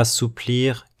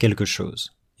 Assouplir quelque chose.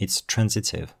 It's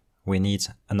transitive. We need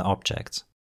an object.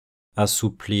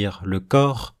 Assouplir le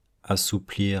corps,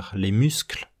 assouplir les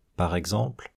muscles, par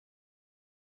exemple.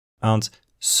 And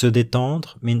se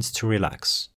détendre means to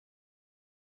relax.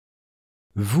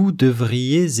 Vous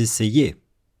devriez essayer.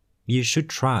 You should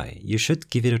try. You should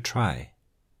give it a try.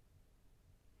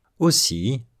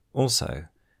 Aussi, also,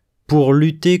 pour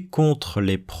lutter contre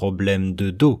les problèmes de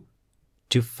dos,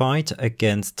 to fight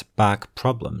against back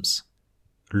problems.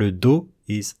 Le dos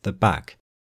is the back.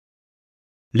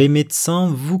 Les médecins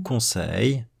vous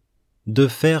conseillent de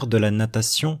faire de la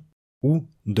natation ou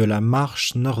de la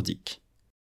marche nordique.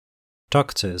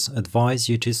 Doctors advise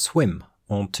you to swim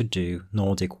or to do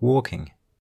Nordic walking.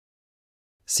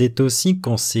 C'est aussi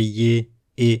conseillé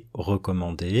et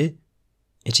recommandé.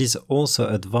 It is also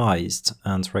advised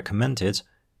and recommended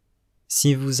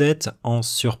si vous êtes en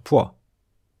surpoids,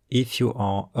 if you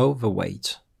are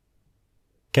overweight.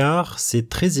 Car c'est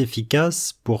très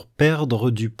efficace pour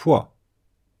perdre du poids.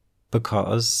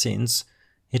 Because since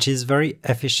it is very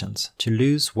efficient to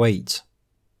lose weight.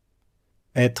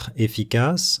 Être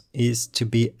efficace is to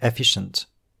be efficient.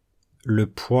 Le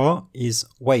poids is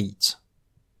weight.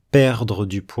 Perdre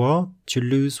du poids, to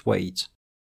lose weight.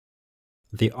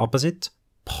 The opposite,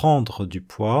 prendre du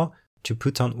poids, to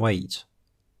put on weight.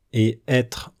 Et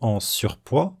être en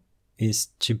surpoids is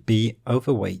to be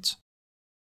overweight.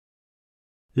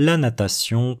 La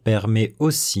natation permet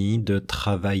aussi de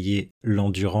travailler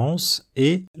l'endurance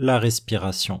et la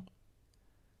respiration.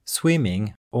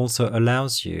 Swimming also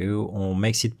allows you or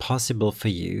makes it possible for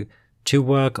you to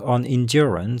work on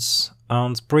endurance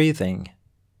and breathing.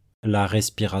 La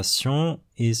respiration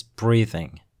is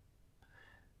breathing.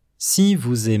 Si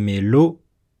vous aimez l'eau,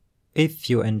 if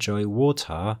you enjoy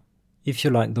water, if you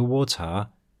like the water,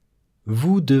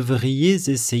 vous devriez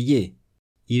essayer.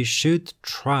 You should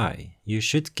try. You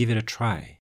should give it a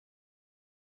try.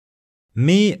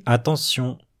 Mais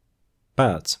attention,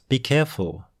 but be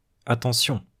careful.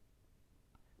 attention.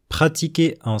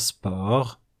 Pratiquer un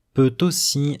sport peut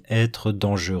aussi être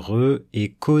dangereux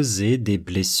et causer des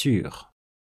blessures.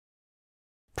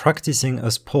 Practicing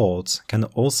a sport can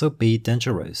also be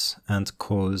dangerous and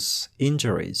cause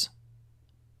injuries.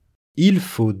 Il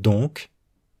faut donc,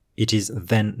 it is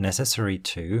then necessary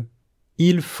to,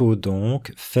 il faut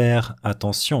donc faire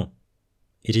attention.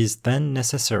 It is then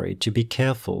necessary to be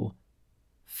careful.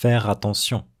 Faire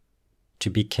attention. To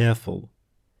be careful.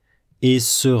 Et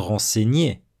se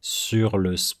renseigner sur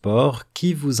le sport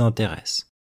qui vous intéresse.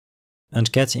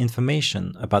 And get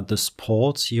information about the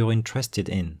sport you're interested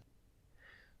in.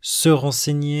 Se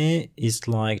renseigner is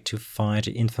like to find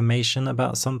information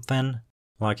about something.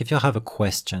 Like if you have a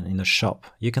question in a shop,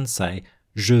 you can say,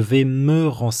 je vais me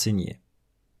renseigner.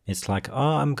 It's like,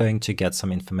 oh, I'm going to get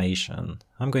some information.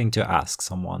 I'm going to ask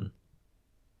someone.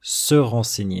 Se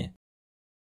renseigner.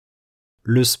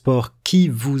 Le sport qui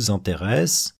vous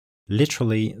intéresse,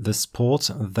 literally the sport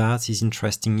that is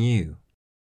interesting you.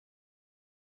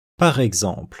 Par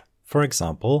exemple, for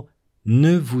example,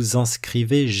 ne vous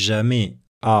inscrivez jamais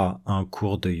à un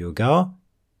cours de yoga.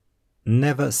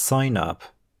 Never sign up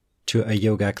to a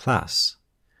yoga class.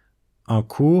 Un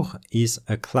cours is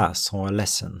a class or a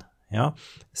lesson. Yeah?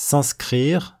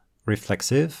 S'inscrire,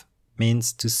 reflexive,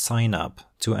 means to sign up,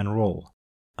 to enroll.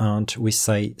 And we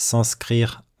say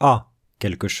s'inscrire à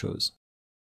quelque chose.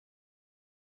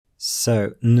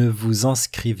 So, ne vous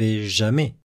inscrivez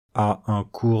jamais à un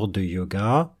cours de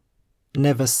yoga.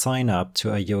 Never sign up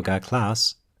to a yoga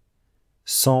class.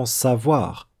 Sans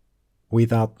savoir,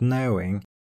 without knowing.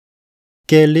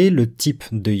 Quel est le type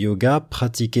de yoga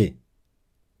pratiqué?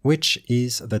 Which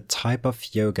is the type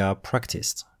of yoga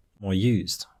practiced or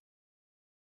used?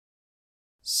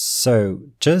 So,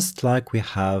 just like we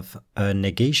have a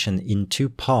negation in two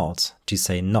parts to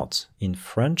say not in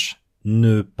French,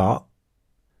 ne pas,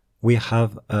 we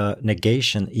have a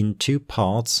negation in two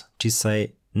parts to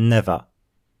say never,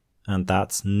 and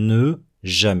that's ne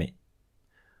jamais.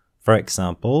 For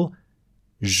example,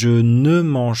 je ne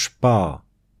mange pas,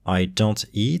 I don't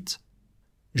eat.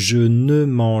 Je ne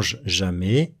mange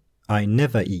jamais, I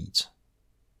never eat.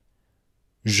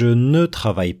 Je ne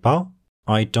travaille pas,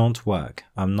 I don't work,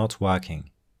 I'm not working.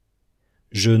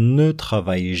 Je ne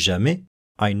travaille jamais,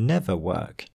 I never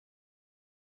work.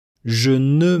 Je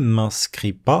ne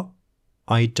m'inscris pas,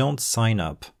 I don't sign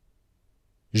up.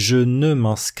 Je ne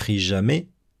m'inscris jamais,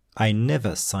 I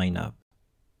never sign up.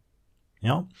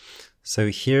 Yeah? So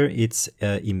here it's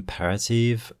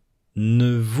imperative.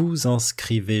 Ne vous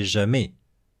inscrivez jamais.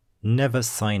 Never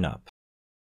sign up.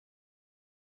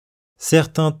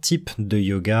 Certains types de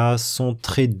yoga sont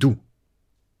très doux.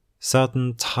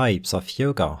 Certain types of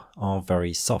yoga are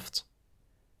very soft.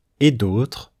 Et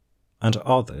d'autres, and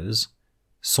others,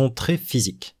 sont très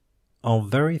physiques, are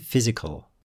very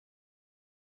physical.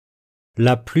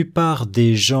 La plupart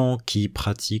des gens qui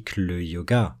pratiquent le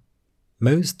yoga,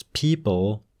 most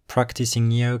people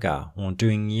practicing yoga or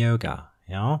doing yoga,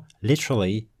 yeah?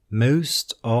 Literally,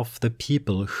 most of the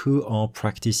people who are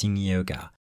practicing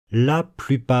yoga, la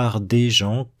plupart des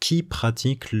gens qui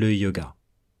pratiquent le yoga,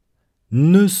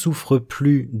 ne souffrent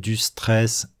plus du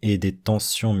stress et des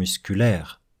tensions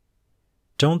musculaires.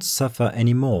 Don't suffer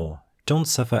anymore, don't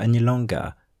suffer any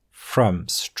longer from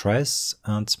stress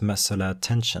and muscular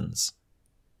tensions.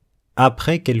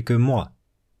 Après quelques mois,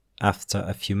 after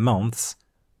a few months,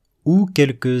 ou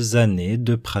quelques années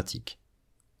de pratique,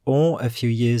 or a few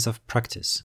years of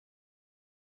practice.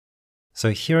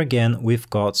 So here again we've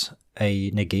got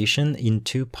a negation in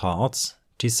two parts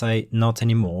to say not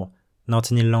anymore,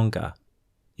 not any longer.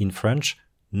 In French,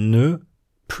 ne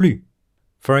plus.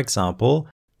 For example,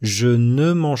 je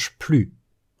ne mange plus,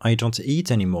 I don't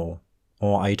eat anymore,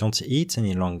 or I don't eat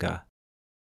any longer.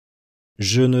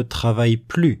 Je ne travaille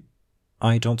plus,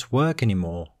 I don't work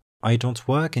anymore, I don't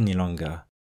work any longer.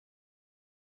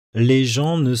 Les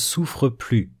gens ne souffrent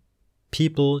plus.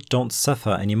 People don't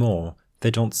suffer anymore. They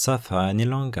don't suffer any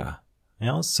longer.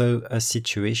 Yeah? So a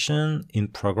situation in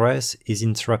progress is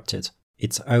interrupted.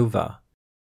 It's over.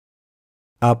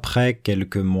 Après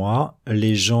quelques mois,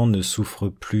 les gens ne souffrent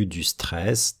plus du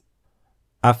stress.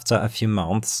 After a few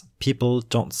months, people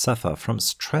don't suffer from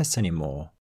stress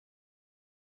anymore.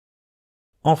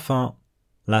 Enfin,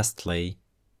 lastly,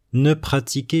 ne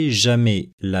pratiquez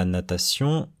jamais la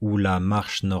natation ou la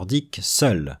marche nordique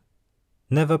seul.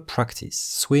 Never practice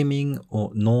swimming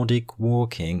or Nordic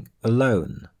walking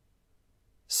alone.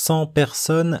 Sans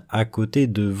personne à côté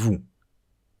de vous.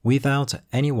 Without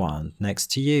anyone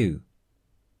next to you.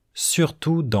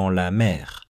 Surtout dans la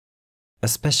mer.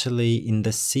 Especially in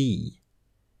the sea.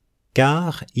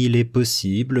 Car il est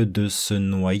possible de se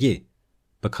noyer.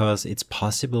 because it's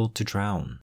possible to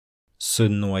drown. Se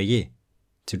noyer,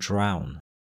 to drown.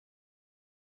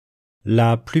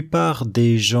 La plupart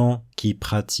des gens qui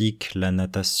pratiquent la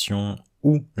natation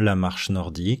ou la marche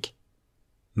nordique,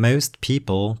 most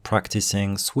people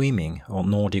practicing swimming or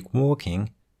Nordic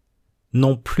walking,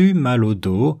 n'ont plus mal au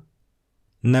dos,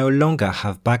 no longer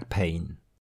have back pain,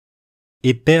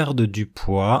 et perdent du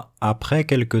poids après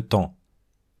quelque temps,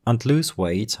 and lose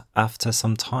weight after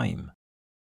some time.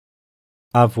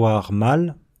 Avoir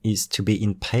mal is to be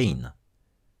in pain.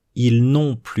 Ils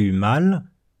n'ont plus mal,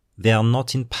 they are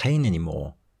not in pain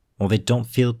anymore, or they don't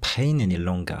feel pain any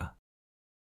longer.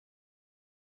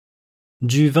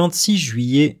 Du 26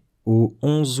 juillet au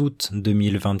 11 août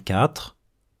 2024,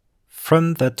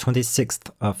 from the 26th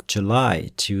of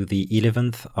July to the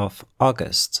 11th of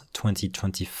August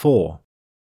 2024,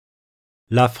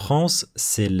 la France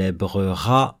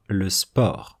célébrera le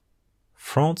sport.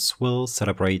 France will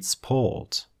celebrate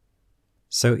sport.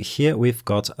 So here we've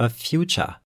got a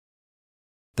future.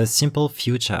 The simple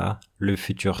future, le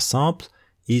futur simple,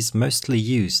 is mostly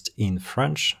used in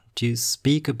French to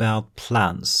speak about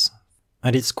plans,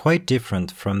 and it's quite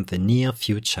different from the near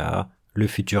future, le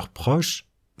futur proche,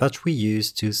 that we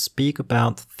use to speak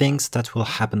about things that will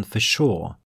happen for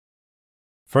sure.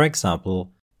 For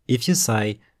example, if you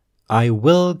say, I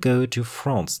will go to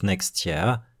France next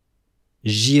year,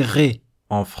 j'irai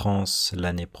en France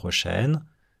l'année prochaine,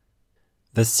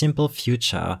 the simple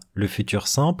future, le futur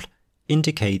simple,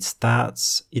 indicates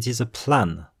that it is a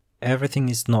plan. Everything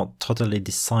is not totally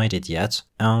decided yet,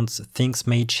 and things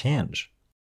may change.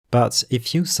 But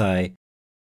if you say,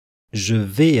 je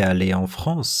vais aller en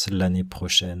France l'année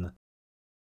prochaine,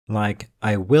 like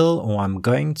I will or I'm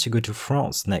going to go to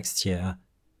France next year,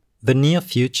 the near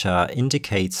future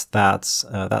indicates that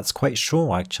that's quite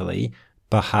sure actually,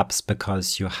 perhaps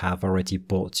because you have already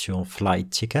bought your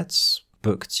flight tickets,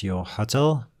 booked your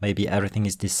hotel, maybe everything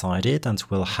is decided and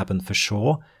will happen for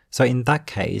sure. So in that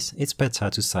case, it's better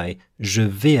to say je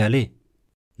vais aller.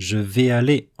 Je vais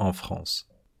aller en France.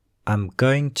 I'm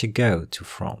going to go to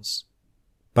France.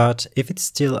 But if it's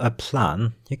still a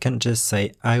plan, you can just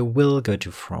say I will go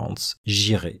to France,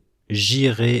 j'irai.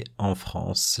 J'irai en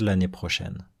France l'année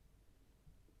prochaine.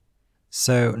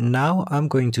 So now I'm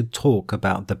going to talk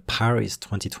about the Paris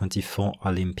 2024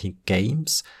 Olympic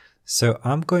Games. So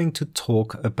I'm going to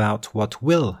talk about what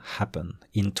will happen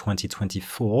in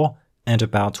 2024 and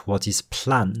about what is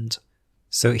planned.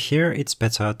 So here it's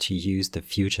better to use the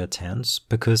future tense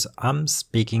because I'm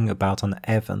speaking about an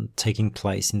event taking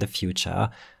place in the future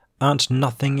and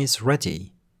nothing is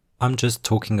ready. I'm just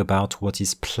talking about what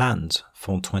is planned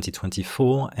for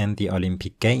 2024 and the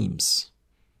Olympic Games.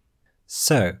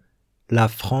 So, la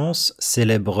France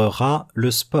célébrera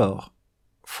le sport.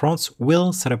 France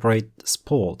will celebrate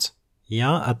sport.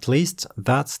 Yeah, at least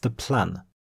that's the plan.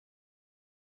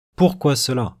 Pourquoi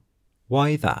cela?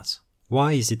 Why that?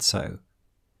 Why is it so?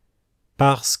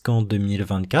 Parce qu'en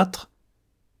 2024,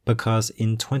 because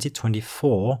in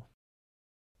 2024,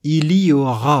 il y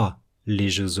aura les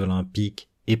Jeux Olympiques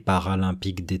et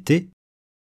Paralympiques d'été.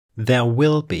 There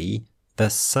will be the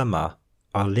Summer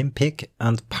Olympic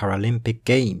and Paralympic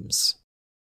Games.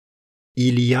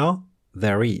 Il y a,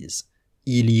 there is.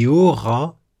 Il y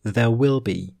aura, there will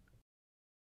be.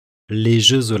 Les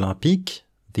Jeux Olympiques,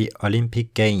 the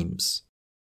Olympic Games.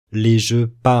 Les Jeux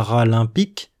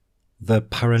Paralympiques, the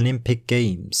Paralympic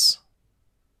Games.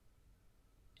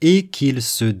 Et qu'ils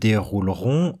se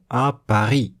dérouleront à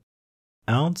Paris.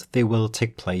 And they will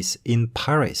take place in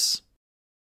Paris.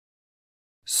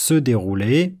 Se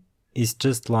dérouler is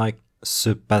just like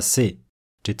se passer,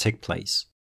 to take place.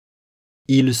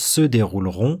 Ils se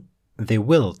dérouleront, they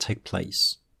will take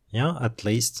place. Yeah, at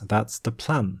least that's the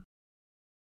plan.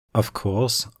 Of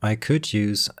course, I could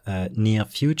use near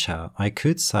future. I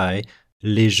could say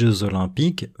les Jeux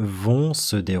Olympiques vont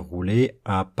se dérouler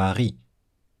à Paris.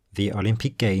 The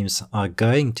Olympic Games are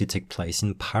going to take place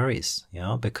in Paris,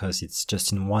 yeah, because it's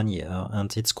just in 1 year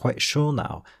and it's quite sure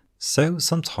now. So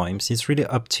sometimes it's really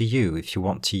up to you if you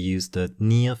want to use the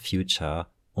near future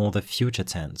or the future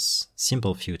tense,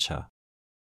 simple future.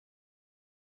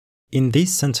 In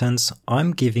this sentence,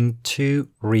 I'm giving two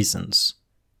reasons.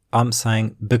 I'm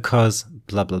saying because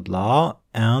blah blah blah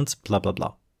and blah blah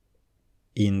blah.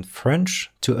 In French,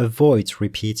 to avoid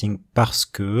repeating parce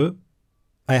que,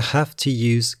 I have to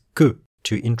use que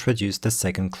to introduce the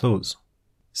second clause.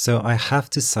 So I have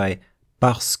to say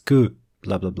parce que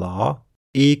blah blah blah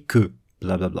et que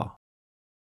blah blah blah.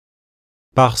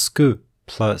 Parce que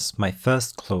plus my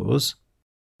first clause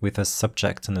with a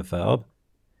subject and a verb,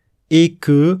 et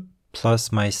que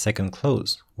plus my second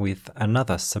clause with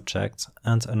another subject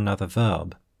and another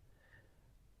verb.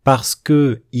 parce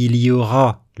que il y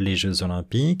aura les Jeux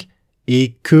Olympiques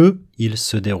et que ils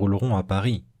se dérouleront à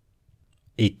Paris.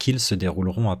 Et qu'ils se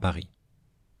dérouleront à Paris.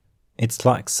 It's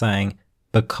like saying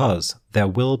because there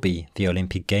will be the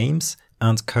Olympic Games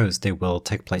and because they will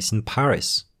take place in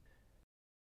Paris.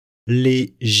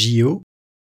 Les JO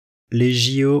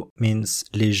means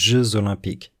les Jeux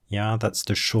Olympiques. Yeah, that's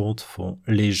the short for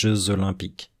les Jeux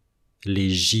Olympiques. Les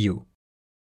JO.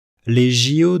 Les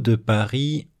JO de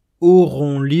Paris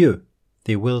auront lieu.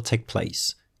 They will take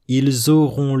place. Ils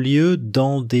auront lieu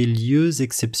dans des lieux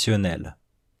exceptionnels.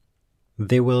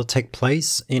 They will take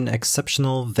place in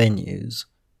exceptional venues.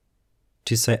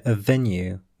 To say a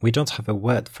venue, we don't have a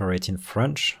word for it in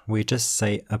French, we just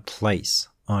say a place,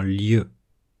 un lieu.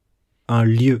 Un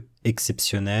lieu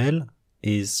exceptionnel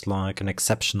is like an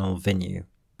exceptional venue,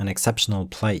 an exceptional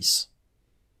place.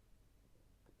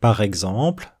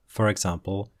 For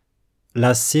example,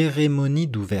 la cérémonie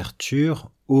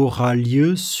d'ouverture aura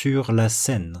lieu sur la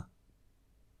Seine.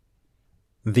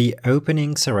 The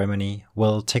opening ceremony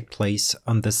will take place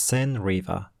on the Seine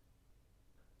River.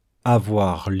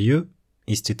 Avoir lieu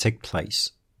is to take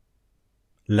place.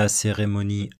 La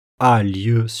cérémonie a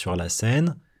lieu sur la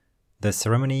Seine. The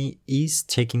ceremony is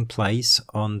taking place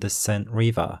on the Seine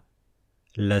River.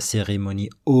 La cérémonie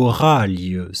aura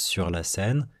lieu sur la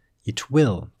Seine. It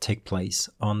will take place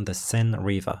on the Seine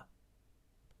River.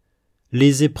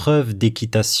 Les épreuves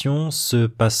d'équitation se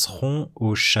passeront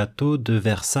au château de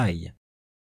Versailles.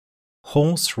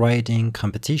 Horse riding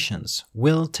competitions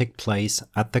will take place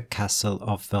at the castle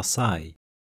of Versailles.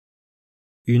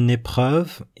 Une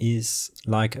épreuve is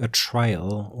like a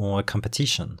trial or a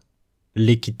competition.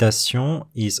 L'équitation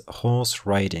is horse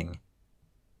riding.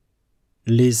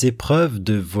 Les épreuves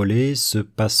de volley se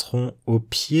passeront au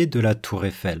pied de la tour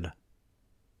Eiffel.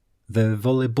 The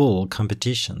volleyball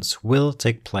competitions will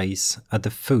take place at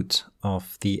the foot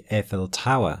of the Eiffel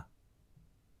Tower.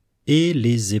 Et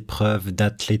les épreuves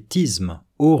d'athlétisme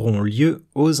auront lieu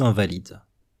aux Invalides.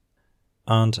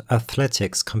 And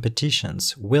athletics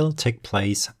competitions will take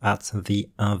place at the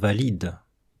Invalides.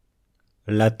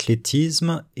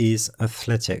 L'athlétisme is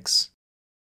athletics.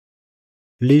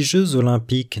 Les Jeux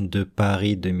Olympiques de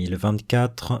Paris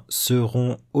 2024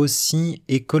 seront aussi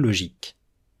écologiques.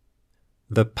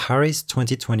 The Paris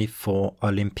 2024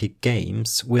 Olympic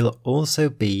Games will also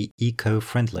be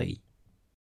eco-friendly.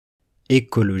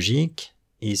 Écologique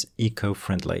is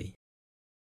eco-friendly.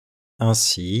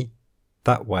 Ainsi,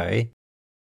 that way,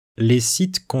 les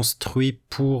sites construits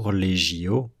pour les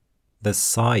JO, the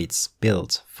sites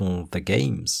built for the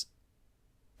Games,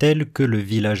 tels que le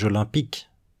village olympique,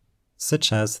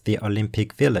 such as the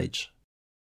Olympic Village,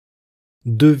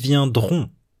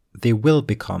 deviendront, they will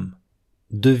become,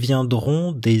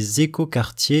 deviendront des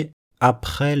écoquartiers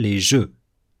après les Jeux,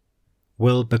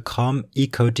 will become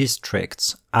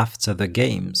eco-districts after the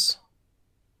Games.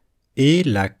 Et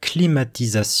la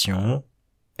climatisation,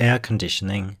 air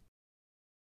conditioning,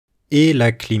 et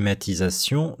la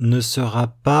climatisation ne sera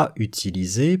pas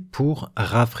utilisée pour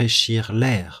rafraîchir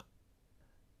l'air.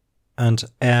 And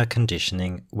air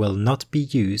conditioning will not be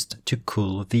used to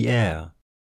cool the air.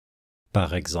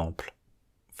 For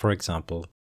example,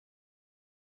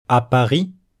 à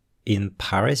Paris, in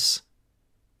Paris,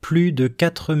 plus de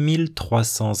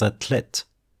 4300 athlètes,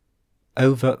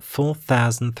 over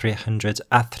 4,300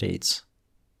 athletes.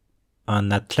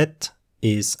 Un athlète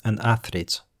is an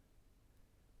athlete.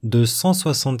 De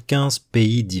 175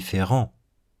 pays différents,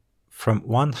 from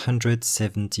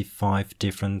 175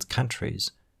 different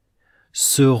countries,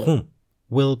 seront,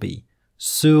 will be,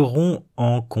 seront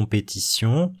en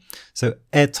compétition. So,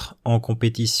 être en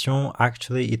compétition,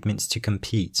 actually it means to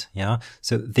compete, yeah?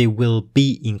 So, they will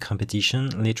be in competition,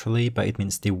 literally, but it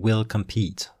means they will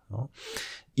compete.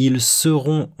 Ils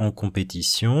seront en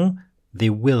compétition,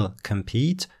 they will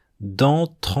compete,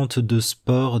 dans 32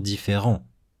 sports différents,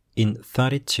 in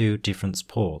 32 different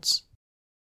sports.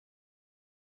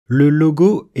 Le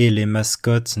logo et les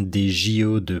mascottes des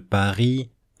JO de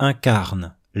Paris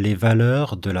incarnent les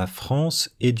valeurs de la France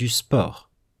et du sport.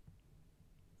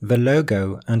 The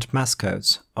logo and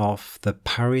mascots of the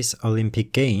Paris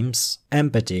Olympic Games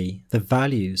embody the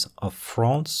values of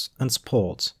France and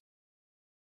sport.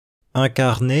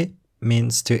 Incarner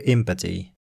means to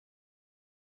embody.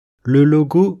 Le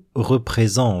logo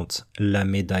représente la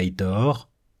médaille d'or,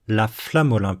 la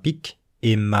flamme olympique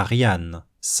et Marianne,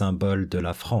 symbole de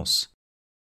la France.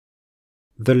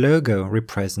 The logo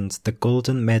represents the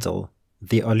golden medal,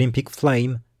 the Olympic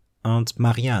flame, and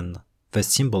Marianne, the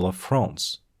symbol of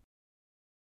France.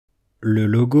 Le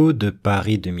logo de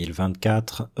Paris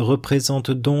 2024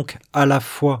 représente donc à la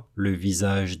fois le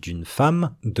visage d'une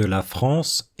femme, de la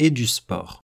France et du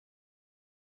sport.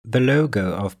 The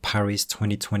logo of Paris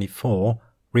 2024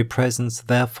 represents,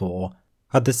 therefore,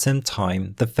 at the same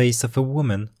time the face of a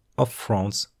woman, of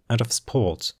France, and of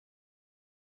sport.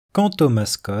 Quant aux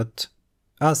mascottes,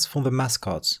 as for the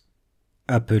mascots,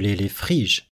 appelées les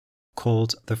friges,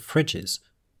 called the fridges,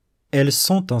 elles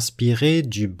sont inspirées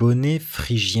du bonnet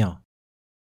phrygien.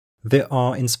 They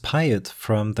are inspired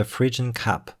from the Phrygian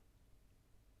cap,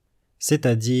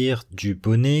 c'est-à-dire du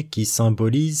bonnet qui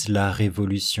symbolise la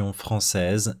Révolution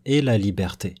française et la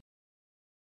liberté.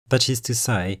 That is to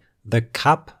say, the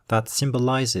cap that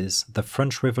symbolizes the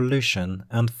French Revolution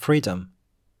and freedom.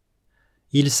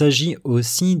 Il s'agit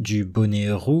aussi du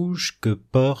bonnet rouge que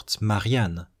porte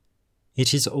Marianne.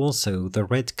 It is also the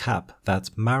red cap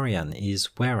that Marianne is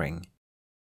wearing.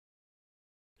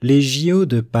 Les JO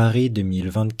de Paris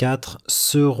 2024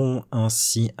 seront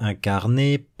ainsi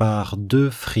incarnés par deux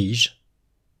friges.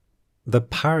 The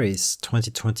Paris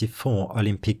 2024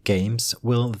 Olympic Games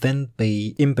will then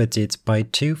be embodied by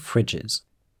two fridges.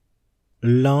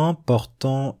 L'un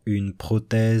portant une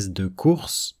prothèse de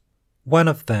course, one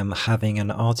of them having an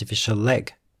artificial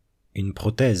leg, une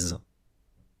prothèse,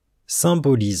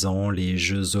 symbolisant les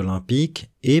Jeux Olympiques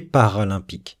et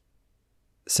Paralympiques,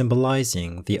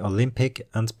 symbolizing the Olympic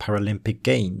and Paralympic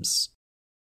Games.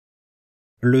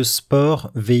 Le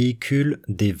sport véhicule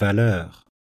des valeurs.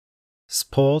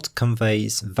 Sport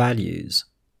conveys values.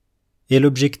 Et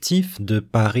l'objectif de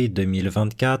Paris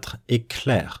 2024 est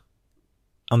clair.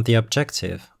 And the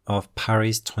objective of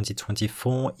Paris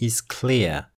 2024 is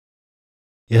clear.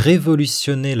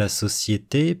 Révolutionner la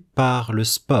société par le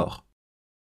sport.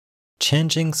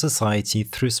 Changing society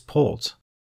through sport.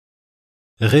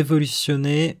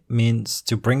 Révolutionner means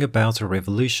to bring about a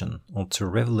revolution or to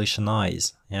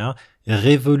revolutionize. Yeah?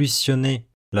 Révolutionner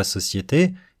la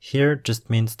société here just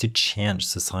means to change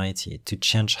society, to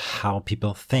change how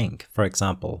people think, for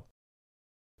example.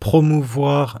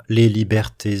 Promouvoir les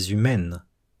libertés humaines.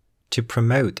 To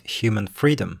promote human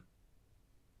freedom.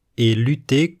 Et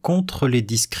lutter contre les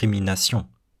discriminations.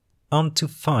 And to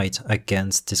fight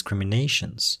against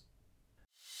discriminations.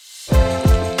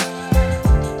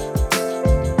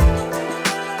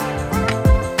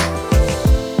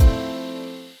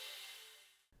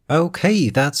 Okay,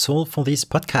 that's all for this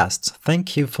podcast.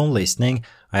 Thank you for listening.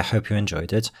 I hope you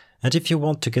enjoyed it. And if you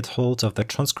want to get hold of the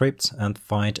transcript and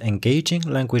find engaging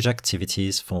language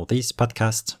activities for this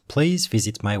podcast, please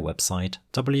visit my website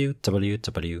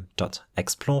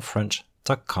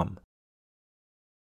www.explorefrench.com.